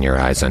really train your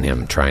eyes on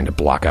him, trying to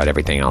block out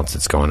everything else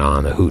that's going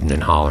on, the hooting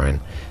and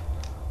hollering.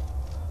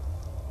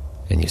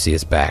 And you see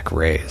his back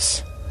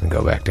raise and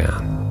go back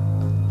down.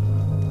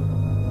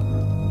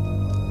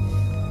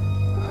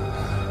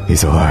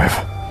 He's alive.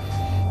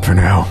 For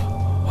now.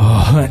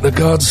 Oh, thank the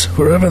gods,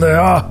 wherever they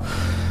are.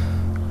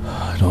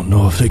 I don't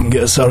know if they can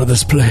get us out of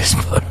this place,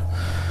 but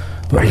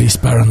at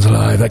least Baron's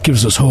alive. That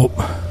gives us hope.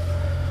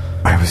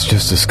 I was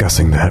just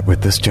discussing that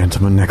with this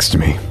gentleman next to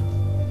me.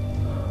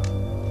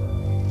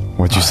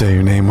 What'd you say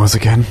your name was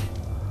again?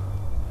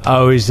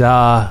 Oh, he's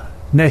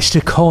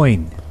Nestor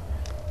Coin.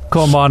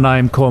 Call my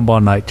name, call my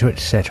night,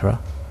 etc.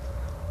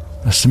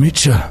 Nice to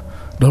meet you,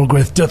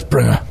 Dalgrith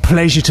Deathbringer.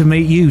 Pleasure to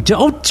meet you.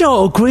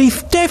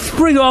 Dalgrith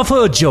Deathbringer. I've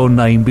heard your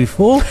name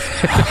before. The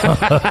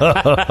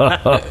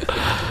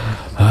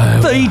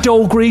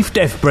Dalgrith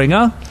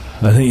Deathbringer.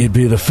 I think you'd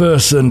be the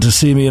first then to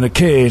see me in a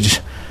cage.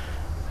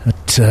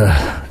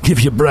 Give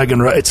you bragging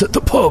rights at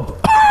the pub.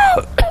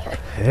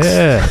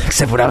 Yeah.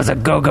 Except when I was a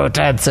go-go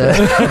dancer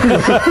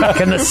back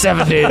in the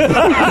 70s.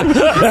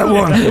 That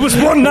one. It was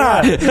one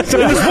night. It was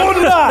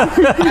one night.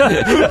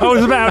 I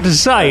was about to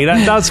say,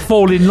 that does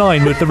fall in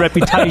line with the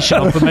reputation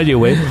I'm familiar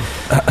with.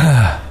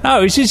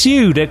 No, it's just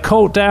you that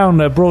brought down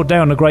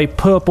the great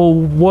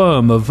purple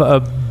worm of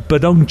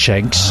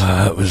Badonchenks.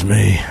 That was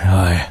me.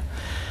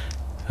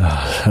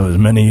 That was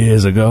many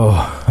years ago.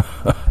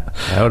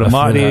 How the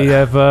mighty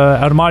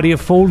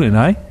have fallen,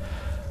 eh?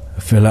 I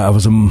feel like I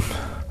was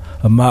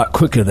a mark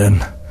quicker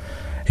then.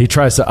 He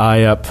tries to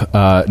eye up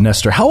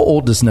Nestor. How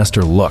old does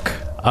Nestor look?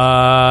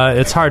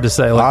 It's hard to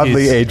say. Like,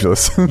 oddly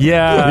ageless.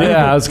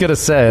 Yeah, I was gonna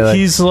say like,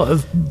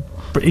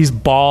 he's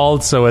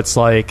bald, so it's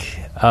like,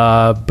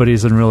 but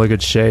he's in really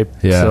good shape.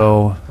 Yeah.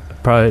 So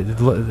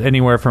probably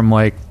anywhere from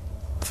like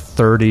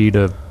 30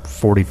 to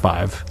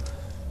 45.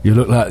 You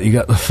look like you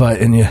got the fight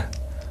in you.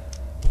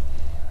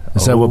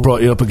 Is that what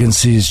brought you up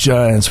against these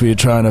giants? Were you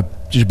trying to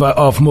just bite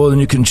off more than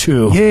you can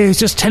chew? Yeah, I was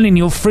just telling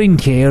your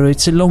friend here.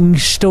 It's a long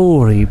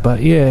story,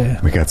 but yeah.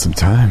 We got some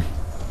time.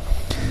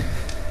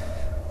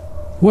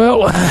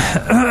 Well,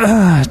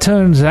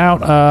 turns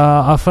out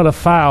I fell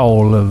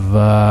afoul of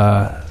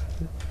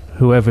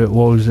whoever it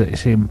was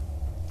that's in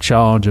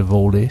charge of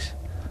all this.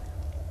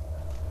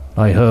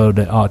 I heard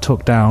that I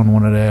took down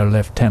one of their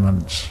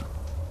lieutenants.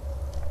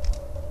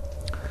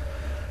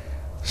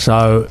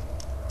 So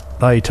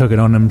they took it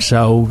on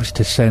themselves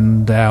to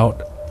send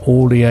out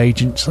all the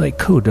agents they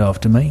could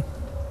after me.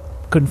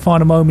 Couldn't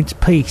find a moment's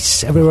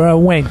peace everywhere I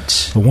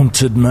went. A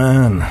wanted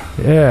man.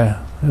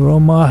 Yeah, they were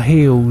on my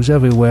heels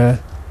everywhere.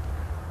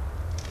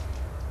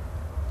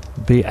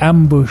 Be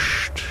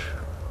ambushed.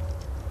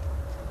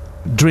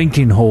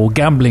 Drinking hall,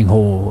 gambling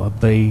hall,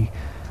 be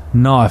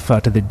knife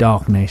out of the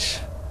darkness.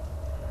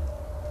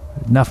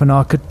 Nothing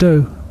I could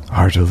do.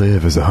 Hard to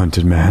live as a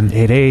hunted man.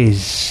 It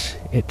is.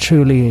 It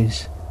truly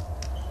is.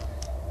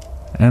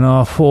 And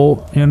I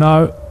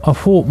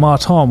thought, my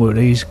time with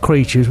these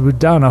creatures was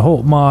done. I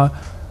thought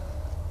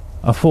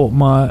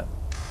my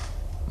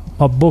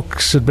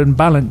books had been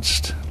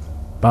balanced.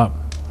 But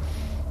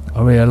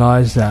I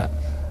realised that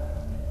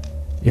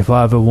if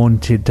I ever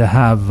wanted to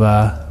have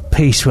a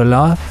peaceful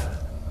life,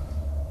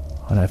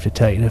 I'd have to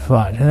take the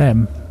fight to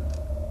them.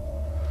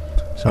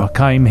 So I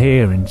came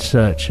here in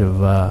search of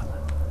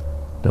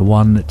the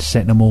one that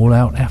sent them all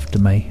out after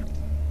me.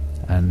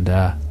 And,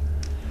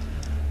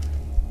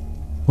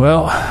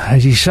 well,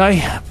 as you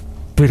say,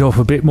 bit off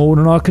a bit more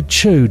than I could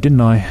chew, didn't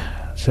I?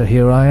 So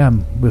here I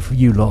am with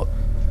you lot.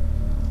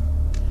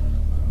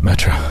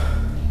 Metra,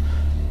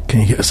 can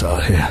you get us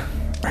out of here?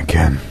 I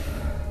can.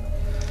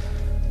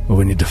 Well,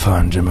 we need to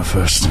find Jimmer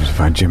first. We need to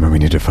find Jimmer. We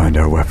need to find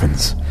our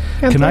weapons.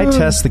 Can I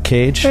test the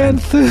cage?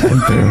 And Thune.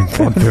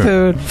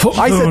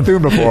 I said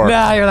Thune before.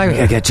 Nah, you're like, we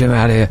gotta get Jim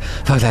out of here.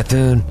 Fuck that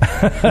Thune.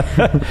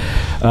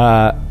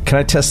 Can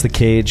I test the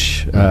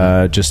cage?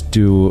 Just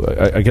do,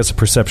 I guess, a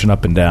perception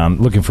up and down,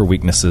 looking for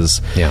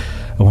weaknesses. Yeah.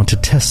 I want to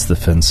test the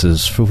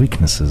fences for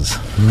weaknesses.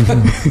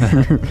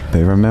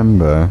 They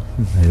remember.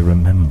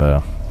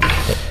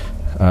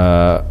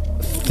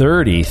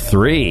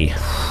 33.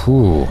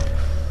 Ooh.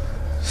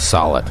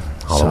 Solid.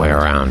 All the way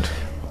around.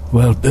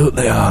 Well built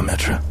they are,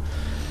 Metra.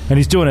 And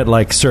he's doing it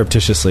like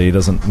surreptitiously. He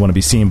doesn't want to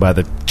be seen by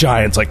the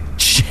giants, like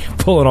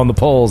pulling on the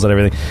poles and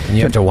everything. And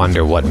you have to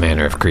wonder what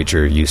manner of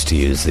creature used to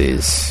use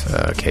these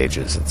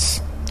cages. It's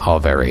all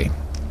very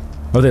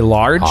Are they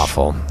large?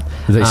 awful.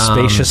 Are they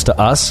spacious to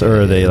us,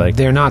 or are they like...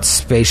 They're not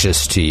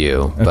spacious to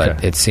you, but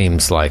Okay. it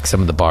seems like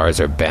some of the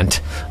bars are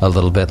bent a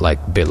little bit, like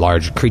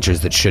large creatures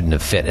that shouldn't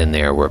have fit in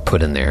there were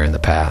put in there in the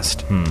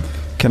past.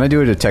 Can I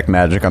do a detect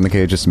magic on the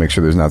cage just to make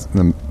sure there's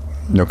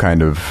no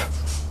kind of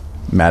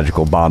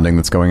magical bonding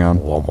that's going on?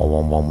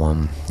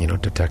 You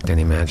don't detect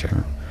any magic.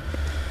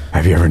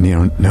 Have you ever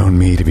known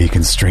me to be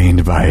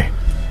constrained by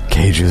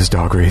cages,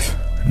 Dogwraith?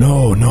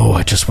 No,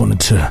 I just wanted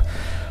to...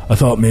 I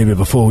thought maybe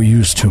before we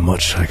used too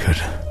much, I could...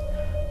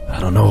 I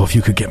don't know if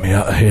you could get me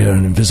out of here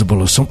and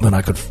invisible or something.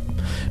 I could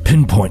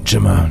pinpoint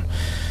Jimmer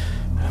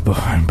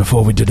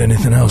before we did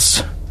anything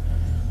else.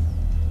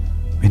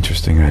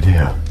 Interesting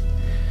idea.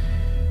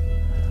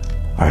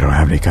 I don't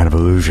have any kind of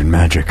illusion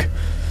magic.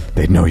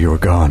 They'd know you were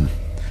gone.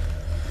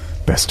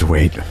 Best to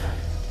wait.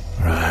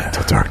 Right.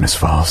 Till darkness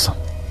falls.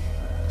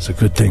 It's a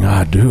good thing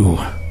I do.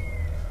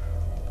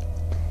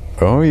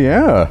 Oh,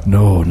 yeah.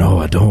 No,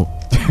 I don't.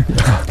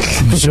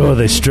 I'm sure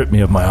they stripped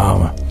me of my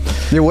armor.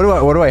 Yeah,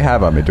 what do I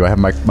have on me? Do I have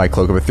my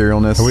cloak of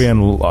etherealness? Are we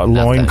in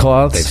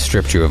loincloths? They've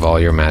stripped you of all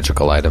your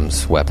magical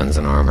items, weapons,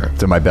 and armor.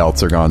 So my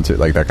belts are gone too,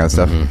 like that kind of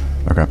stuff?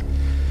 Okay.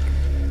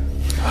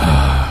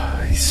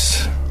 He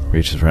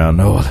reaches around.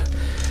 No,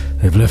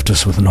 they've left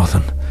us with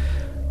nothing.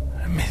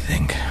 Let me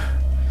think.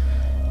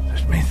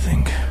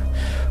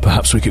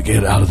 Perhaps we could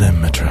get out of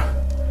them, Metra.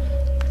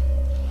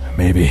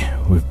 Maybe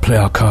we play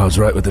our cards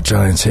right with the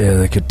giants here.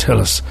 They could tell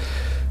us,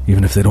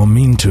 even if they don't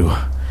mean to,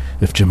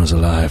 if Jimmer's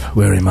alive,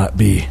 where he might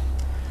be.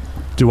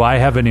 Do I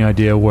have any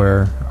idea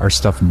where our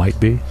stuff might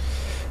be?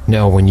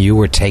 No, when you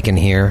were taken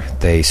here,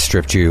 they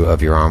stripped you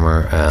of your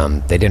armor.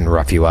 They didn't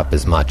rough you up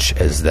as much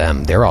as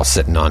them. They're all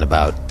sitting on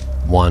about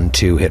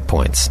 1-2 hit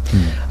points.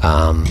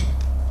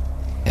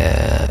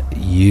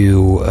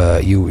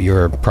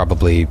 You're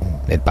probably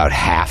at about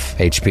half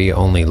HP,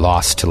 only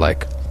lost to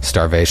like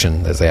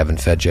starvation as they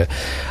haven't fed you,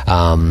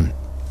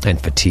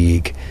 and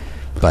fatigue.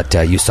 But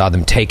you saw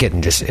them take it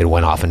and it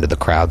went off into the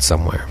crowd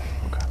somewhere.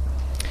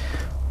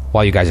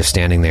 While you guys are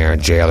standing there, a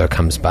jailer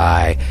comes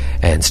by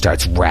and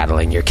starts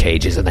rattling your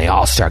cages, and they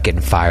all start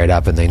getting fired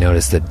up, and they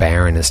notice that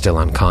Baron is still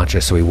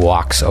unconscious, so he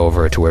walks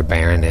over to where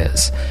Baron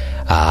is,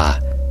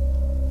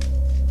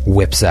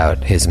 whips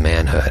out his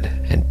manhood,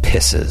 and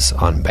pisses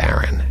on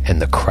Baron,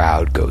 and the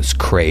crowd goes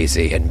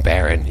crazy, and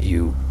Baron,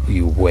 you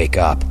wake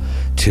up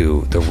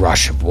to the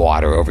rush of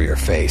water over your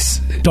face.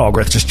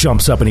 Dogwraith just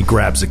jumps up and he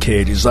grabs the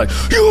cage. He's like,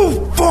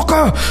 "You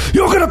fucker!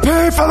 You're gonna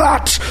pay for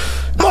that!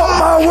 Not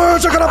my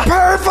words are gonna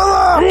pay for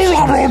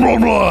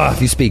that!"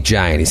 If you speak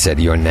giant, he said,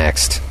 "You're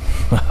next."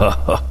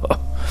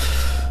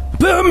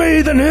 Better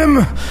me than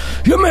him!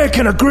 You're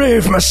making a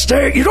grave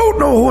mistake. You don't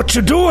know what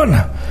you're doing.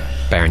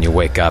 Baron, you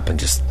wake up and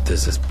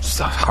there's this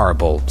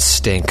horrible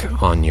stink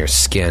on your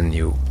skin.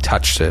 You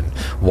touch to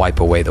wipe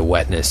away the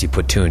wetness. You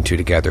put 2 and 2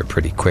 together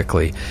pretty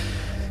quickly.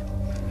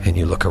 And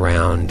you look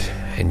around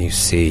and you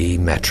see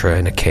Metra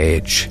in a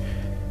cage.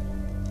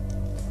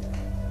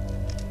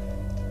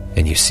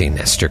 And you see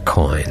Nestor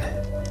Coin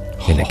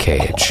in a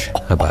cage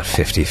about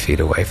 50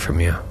 feet away from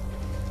you.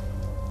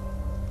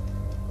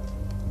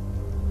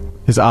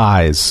 His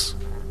eyes,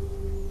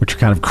 which are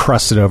kind of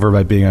crusted over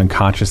by being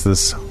unconscious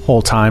this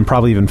whole time,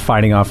 probably even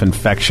fighting off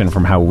infection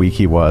from how weak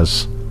he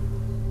was,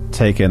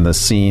 take in the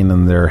scene,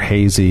 and they're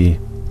hazy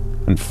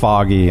and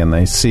foggy, and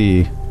they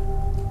see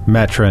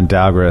Metra and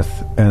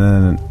Dogwraith,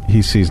 and then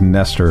he sees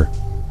Nestor,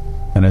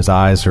 and his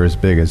eyes are as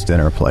big as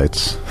dinner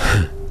plates.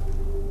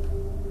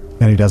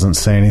 And he doesn't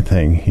say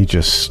anything. He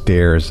just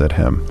stares at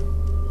him.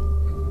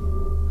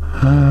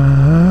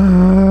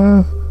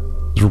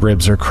 His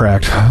ribs are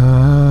cracked.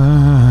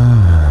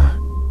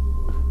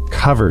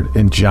 Covered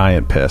in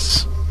giant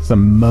piss. It's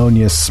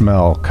ammonia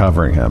smell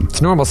covering him.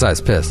 It's normal size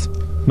piss.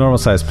 Normal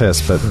size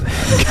piss, but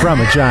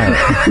from a giant.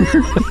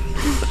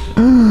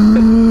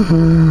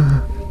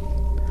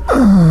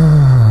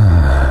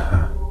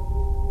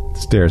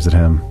 Stares at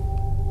him.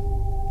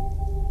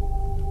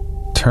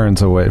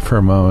 Turns away for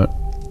a moment.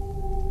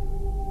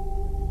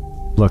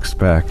 Looks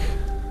back.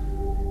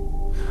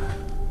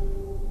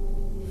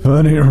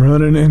 Funny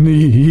running into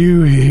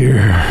you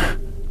here,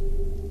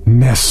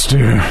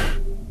 Nestor.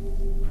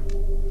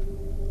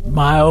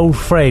 My old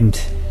friend.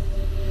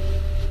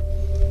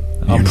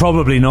 I'm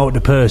probably not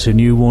the person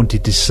you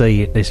wanted to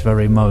see at this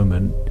very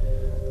moment.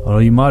 Although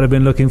you might have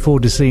been looking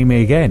forward to seeing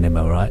me again, am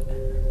I right?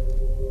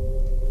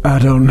 I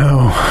don't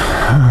know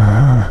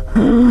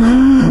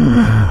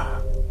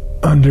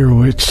under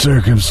which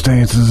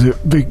circumstances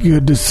it'd be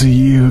good to see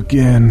you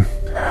again.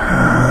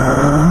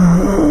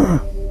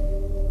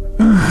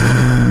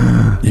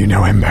 You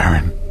know him,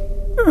 Baron?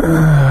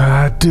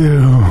 I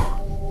do.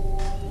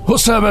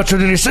 What's that matter?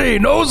 Did he say he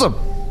knows him?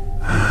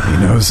 He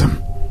knows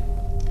him.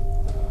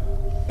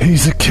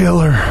 He's a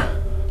killer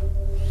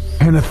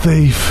and a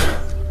thief.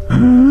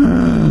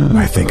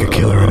 I think a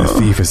killer and a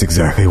thief is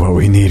exactly what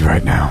we need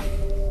right now.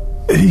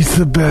 He's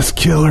the best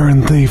killer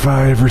and thief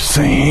I ever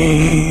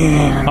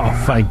seen.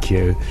 Oh, thank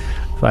you.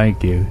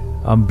 Thank you.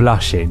 I'm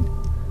blushing.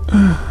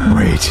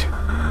 Wait.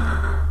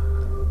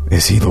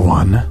 Is he the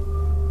one?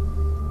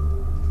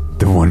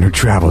 The one who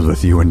traveled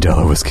with you when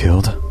Della was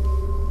killed?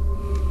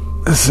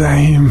 The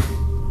same.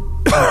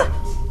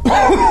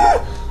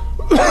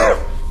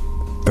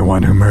 The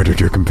one who murdered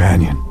your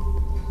companion?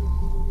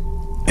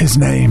 His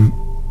name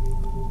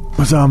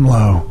was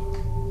Umlo.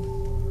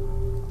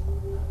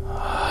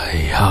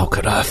 How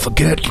could I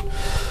forget?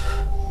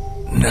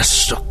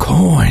 Nestor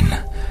Coin.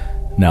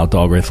 Now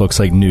Dalgraith looks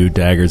like new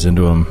daggers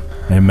into him.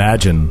 I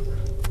imagine,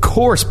 of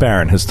course,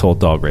 Baron has told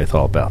Dalgraith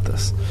all about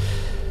this.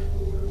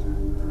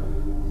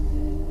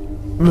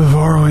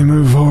 Before we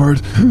move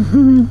forward,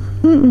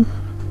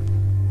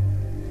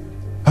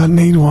 I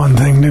need one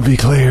thing to be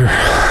clear.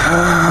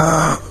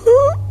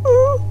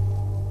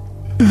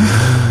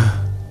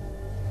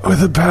 With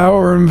the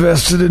power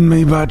invested in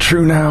me by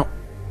True Now,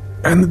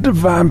 and the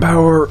divine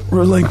power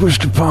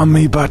relinquished upon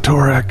me by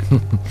Torak,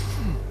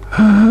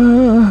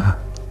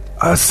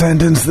 I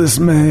sentence this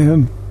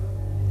man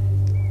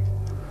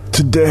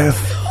to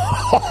death.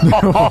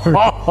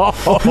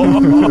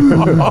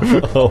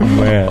 Oh,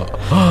 man.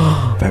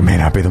 That may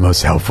not be the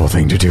most helpful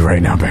thing to do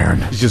right now,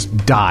 Baron. He's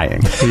just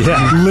dying.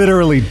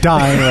 Literally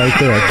dying right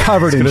there,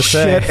 covered in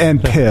shit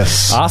and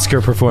piss.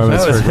 Oscar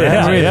performance for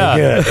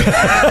Grant.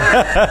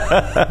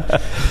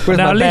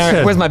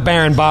 Where's my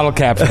Baron bottle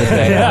cap for the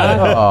day?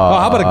 Oh,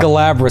 how about a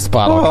Galabras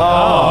bottle cap?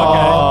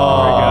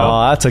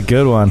 Oh, that's a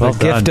good one. The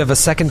gift of a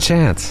second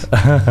chance.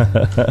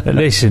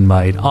 Listen,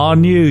 mate, I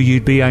knew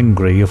you'd be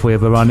angry if we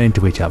ever run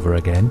into each other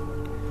again.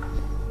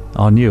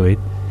 I knew it.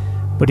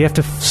 But you have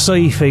to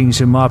see things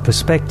from my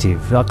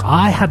perspective. Like,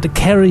 I had to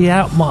carry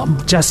out my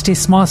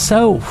justice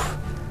myself.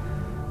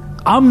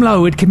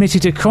 Umlo had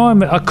committed a crime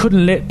that I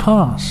couldn't let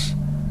pass.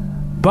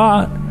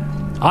 But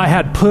I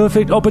had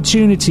perfect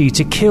opportunity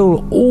to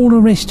kill all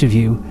the rest of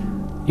you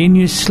in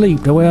your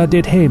sleep the way I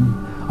did him.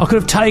 I could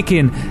have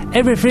taken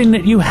everything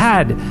that you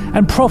had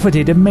and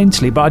profited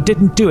immensely, but I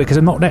didn't do it because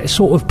I'm not that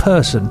sort of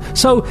person.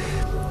 So,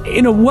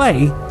 in a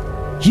way,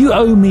 you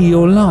owe me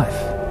your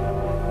life.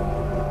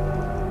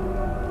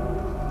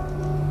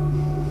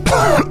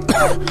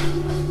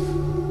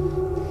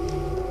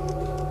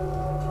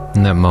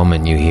 In that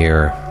moment, you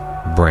hear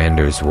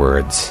Brander's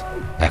words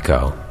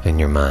echo in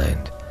your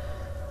mind.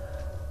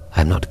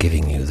 I'm not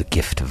giving you the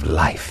gift of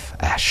life,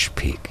 Ash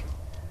Peak.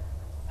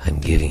 I'm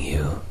giving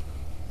you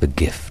the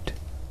gift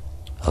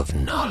of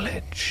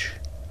knowledge.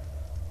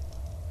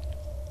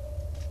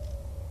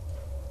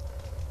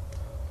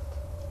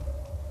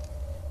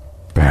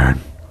 Baron,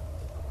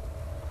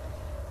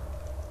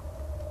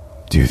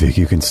 do you think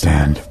you can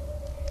stand?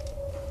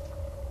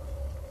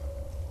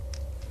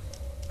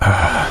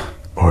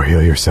 Or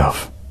heal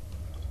yourself?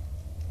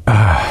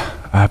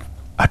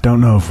 I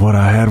don't know if what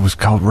I had was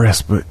called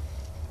rest, but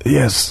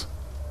yes,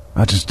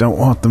 I just don't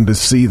want them to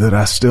see that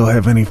I still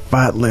have any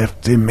fight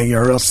left in me,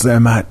 or else they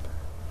might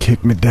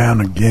kick me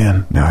down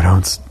again. No, I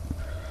don't.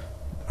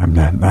 I'm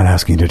not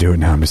asking you to do it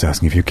now. I'm just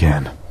asking if you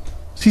can.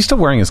 Is he still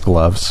wearing his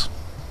gloves?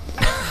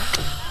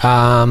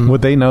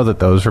 Would they know that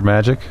those are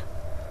magic?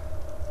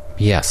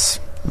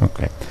 Yes.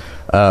 Okay.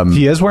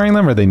 He is wearing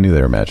them, or they knew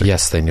they were magic?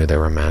 Yes, they knew they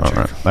were magic.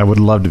 All right. I would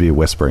love to be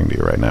whispering to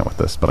you right now with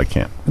this, but I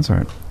can't. That's all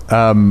right.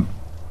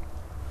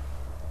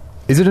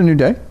 Is it a new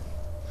day?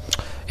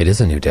 It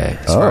is a new day.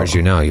 As far as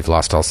you know, you've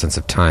lost all sense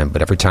of time,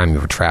 but every time you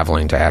were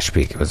traveling to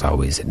Ashpeak, it was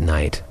always at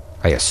night.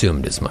 I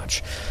assumed as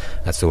much.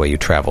 That's the way you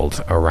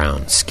traveled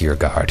around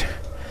Skiergard.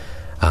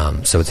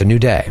 So it's a new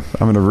day. I'm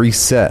going to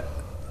reset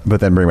but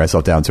then bring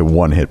myself down to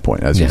 1 hit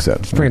point, as you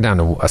said. Just bring it down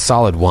to a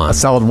solid 1. A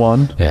solid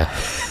 1? Yeah.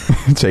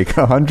 Take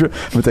 100. I'm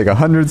going to take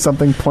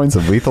 100-something points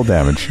of lethal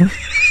damage.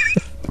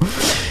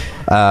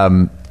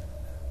 All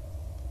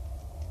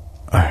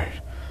right.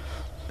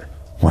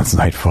 Once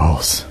night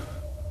falls,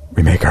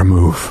 we make our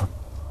move.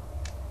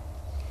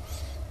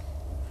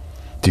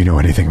 Do you know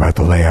anything about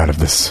the layout of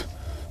this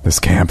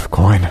camp,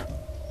 Coin?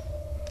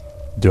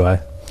 Do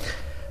I?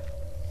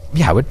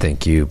 Yeah, I would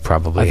think you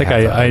probably.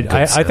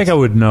 I think I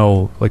would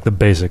know like the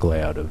basic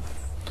layout of.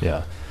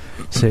 Yeah.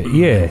 So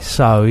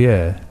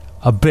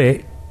a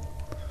bit.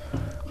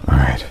 All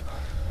right.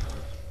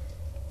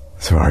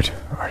 So Art,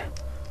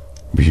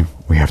 we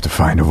have to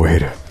find a way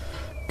to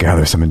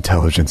gather some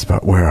intelligence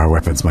about where our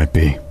weapons might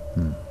be.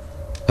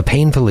 A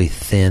painfully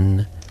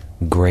thin,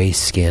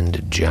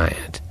 gray-skinned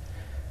giant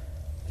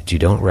that you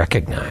don't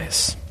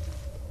recognize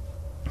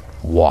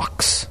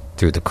walks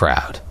through the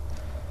crowd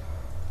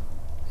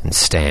and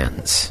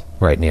stands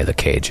right near the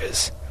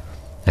cages.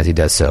 As he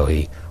does so,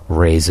 he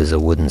raises a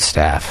wooden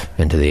staff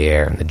into the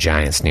air, and the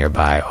giants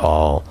nearby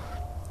all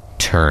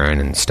turn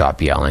and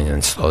stop yelling,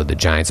 and slowly the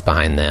giants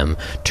behind them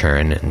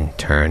turn and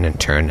turn and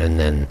turn, and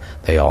then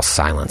they all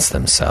silence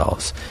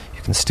themselves.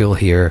 You can still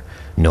hear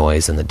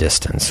noise in the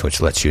distance,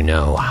 which lets you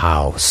know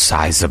how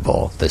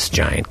sizable this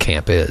giant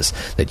camp is,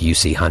 that you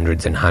see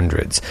hundreds and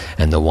hundreds,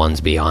 and the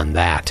ones beyond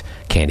that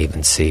can't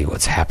even see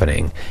what's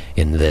happening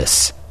in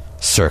this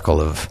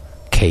circle of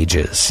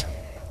cages.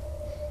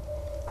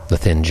 The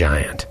thin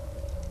giant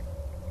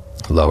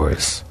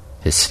lowers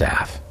his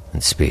staff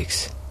and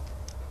speaks.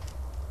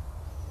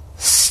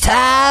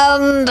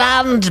 Stand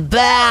and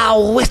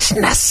bear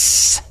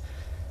witness.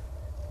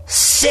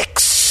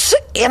 6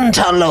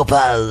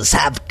 interlopers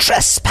have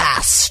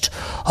trespassed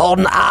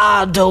on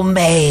our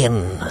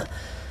domain.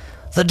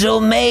 The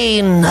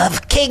domain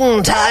of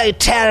King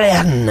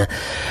Titarian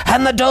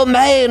and the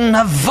domain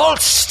of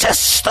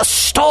Volstis, the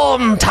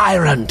Storm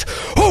Tyrant.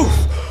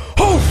 Hoof!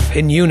 Hoof!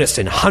 In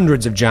unison,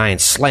 hundreds of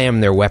giants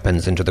slam their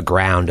weapons into the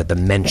ground at the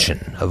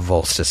mention of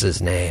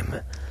Volstis' name.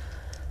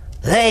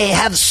 They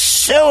have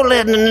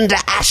stolen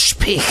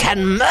Ashpeak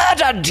and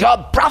murdered your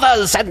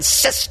brothers and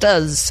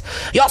sisters,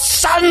 your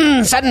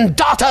sons and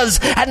daughters,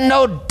 and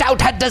no doubt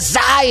had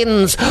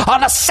designs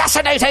on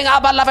assassinating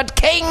our beloved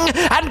king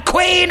and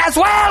queen as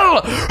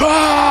well!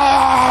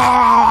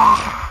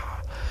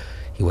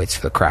 He waits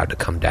for the crowd to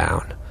come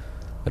down.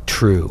 A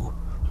true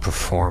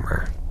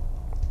performer.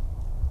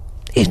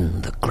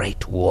 In the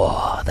great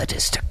war that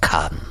is to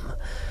come,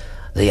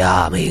 the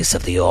armies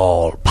of the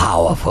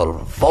all-powerful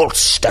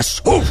Volstis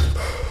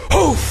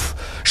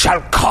Hoof shall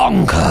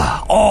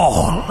conquer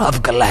all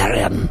of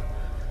Galarian.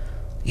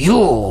 You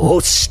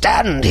who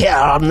stand here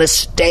on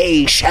this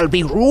day shall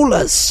be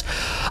rulers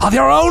of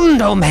your own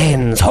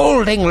domains,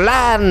 holding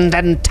land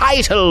and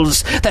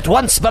titles that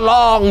once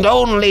belonged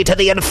only to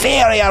the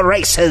inferior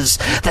races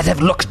that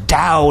have looked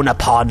down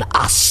upon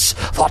us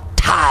for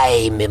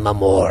time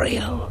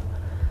immemorial.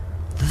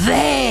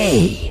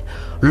 They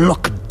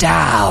look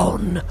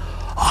down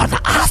on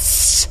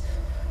us.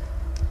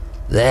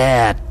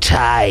 Their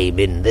time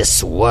in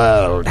this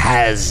world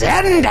has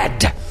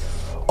ended.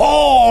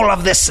 All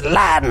of this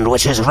land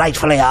which is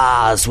rightfully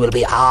ours will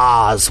be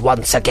ours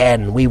once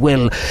again. We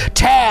will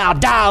tear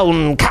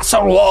down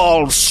castle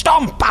walls,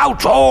 stomp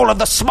out all of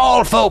the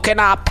small folk in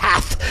our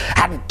path,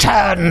 and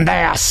turn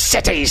their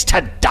cities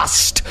to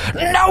dust.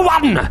 No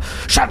one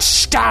shall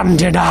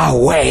stand in our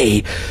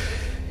way.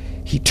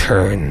 He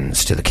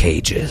turns to the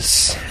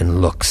cages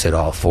and looks at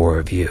all 4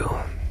 of you.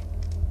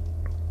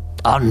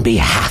 On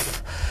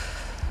behalf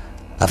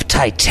of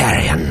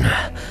Titarian,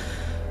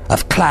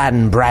 of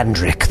Clan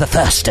Brandrick, the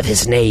first of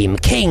his name,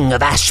 King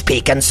of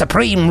Ashpeak and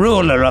supreme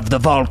ruler of the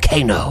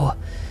volcano,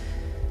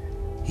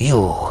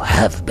 you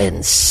have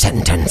been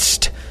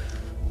sentenced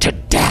to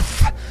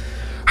death.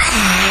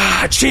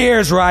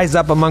 Cheers rise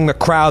up among the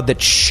crowd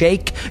that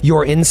shake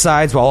your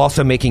insides while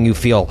also making you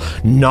feel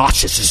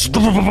nauseous.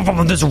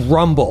 This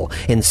rumble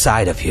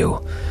inside of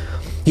you.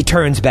 He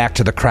turns back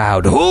to the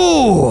crowd.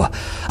 Who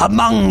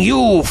among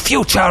you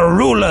future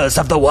rulers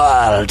of the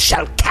world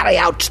shall carry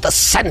out the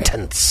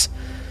sentence?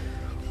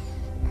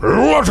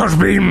 Let it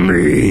be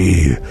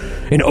me.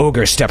 An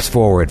ogre steps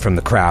forward from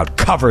the crowd,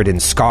 covered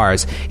in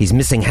scars. He's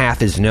missing half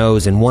his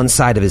nose, and one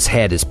side of his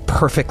head is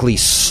perfectly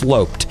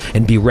sloped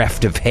and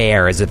bereft of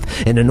hair, as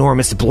if an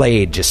enormous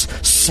blade just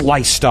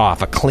sliced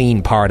off a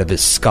clean part of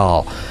his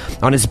skull.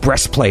 On his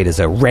breastplate is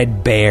a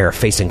red bear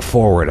facing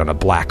forward on a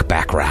black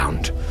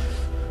background.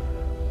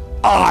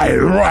 I,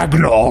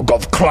 Ragnog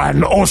of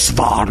Clan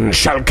Osvan,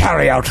 shall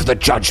carry out the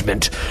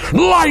judgment.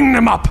 Line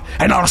them up,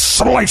 and I'll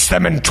slice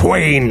them in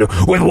twain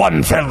with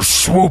one fell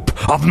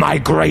swoop of my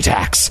great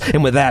axe.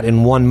 And with that,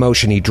 in one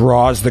motion, he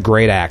draws the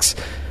great axe,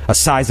 a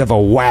size of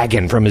a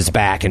wagon, from his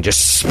back, and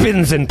just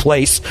spins in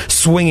place,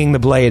 swinging the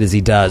blade as he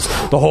does.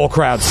 The whole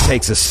crowd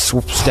takes a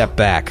step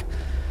back.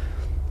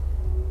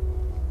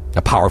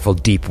 A powerful,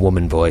 deep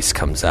woman voice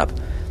comes up.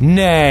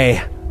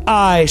 Nay,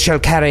 I shall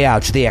carry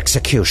out the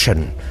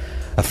execution.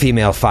 A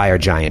female fire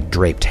giant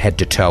draped head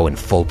to toe in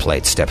full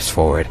plate steps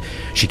forward.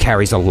 She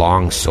carries a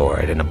long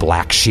sword and a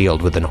black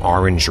shield with an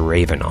orange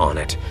raven on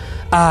it.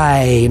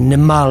 I,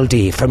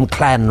 Nimaldi from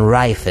Clan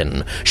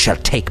Rythen, shall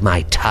take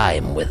my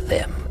time with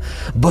them,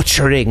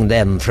 butchering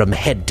them from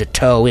head to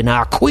toe in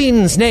our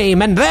queen's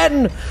name, and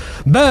then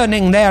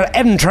burning their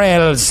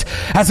entrails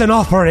as an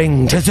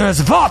offering to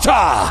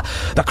Zerzvata.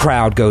 The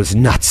crowd goes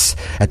nuts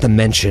at the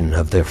mention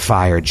of their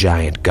fire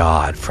giant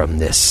god from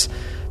this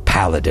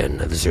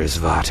paladin of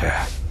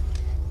Zerzvata.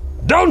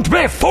 Don't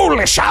be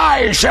foolish,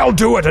 I shall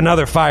do it!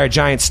 Another fire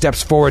giant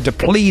steps forward to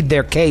plead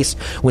their case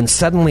when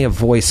suddenly a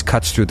voice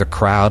cuts through the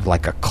crowd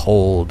like a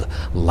cold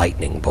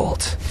lightning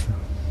bolt.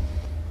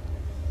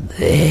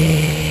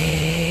 They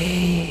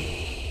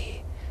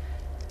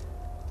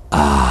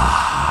are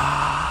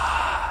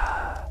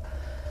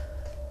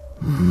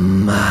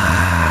mine.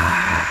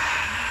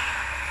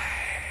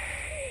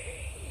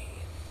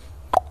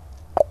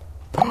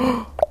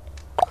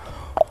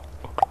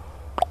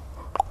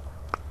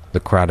 The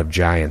crowd of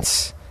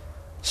giants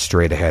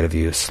straight ahead of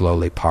you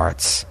slowly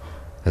parts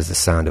as the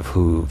sound of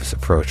hooves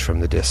approach from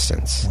the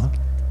distance. What?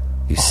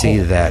 You see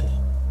that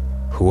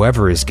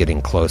whoever is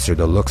getting closer,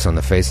 the looks on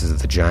the faces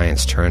of the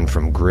giants turn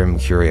from grim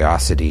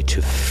curiosity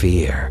to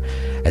fear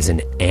as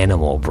an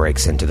animal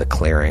breaks into the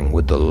clearing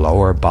with the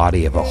lower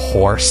body of a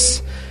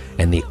horse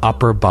and the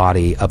upper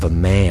body of a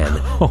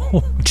man.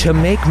 To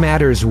make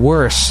matters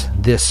worse,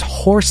 this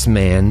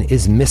horseman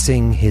is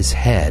missing his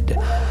head.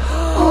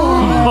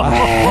 A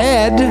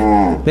head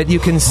that you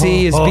can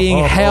see is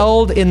being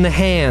held in the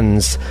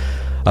hands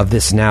of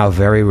this now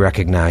very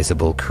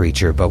recognizable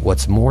creature. But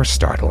what's more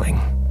startling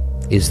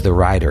is the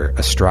rider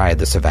astride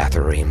the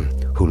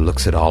Savathrim, who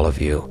looks at all of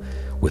you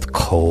with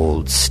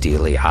cold,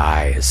 steely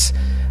eyes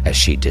as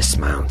she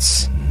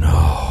dismounts.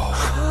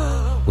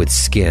 No. With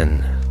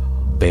skin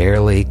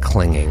barely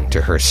clinging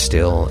to her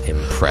still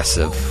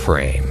impressive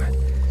frame.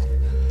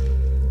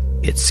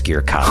 It's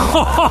Skirkala.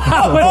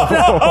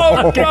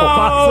 Oh,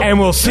 God. And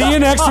we'll see you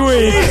next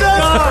week. Jesus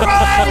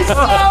Christ!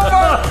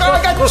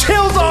 I got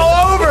chills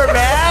all over,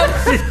 man.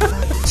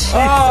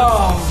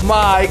 Oh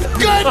my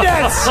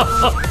goodness!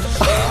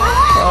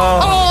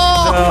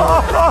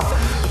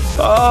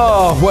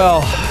 Oh,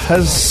 well,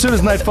 as soon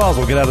as night falls,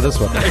 we'll get out of this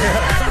one.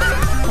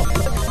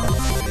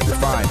 You're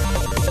fine.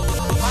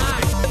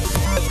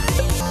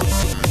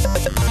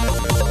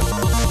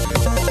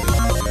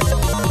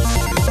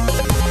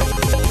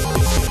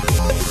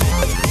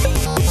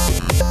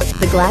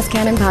 The Glass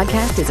Cannon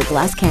Podcast is a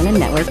Glass Cannon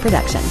Network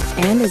production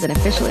and is an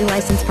officially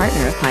licensed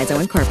partner of Paizo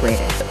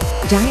Incorporated.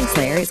 Giant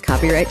Slayer is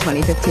copyright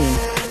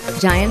 2015.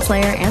 Giant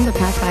Slayer and the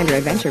Pathfinder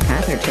Adventure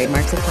Path are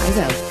trademarks of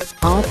Paizo.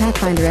 All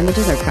Pathfinder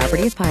images are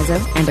property of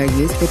Paizo and are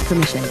used with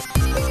permission.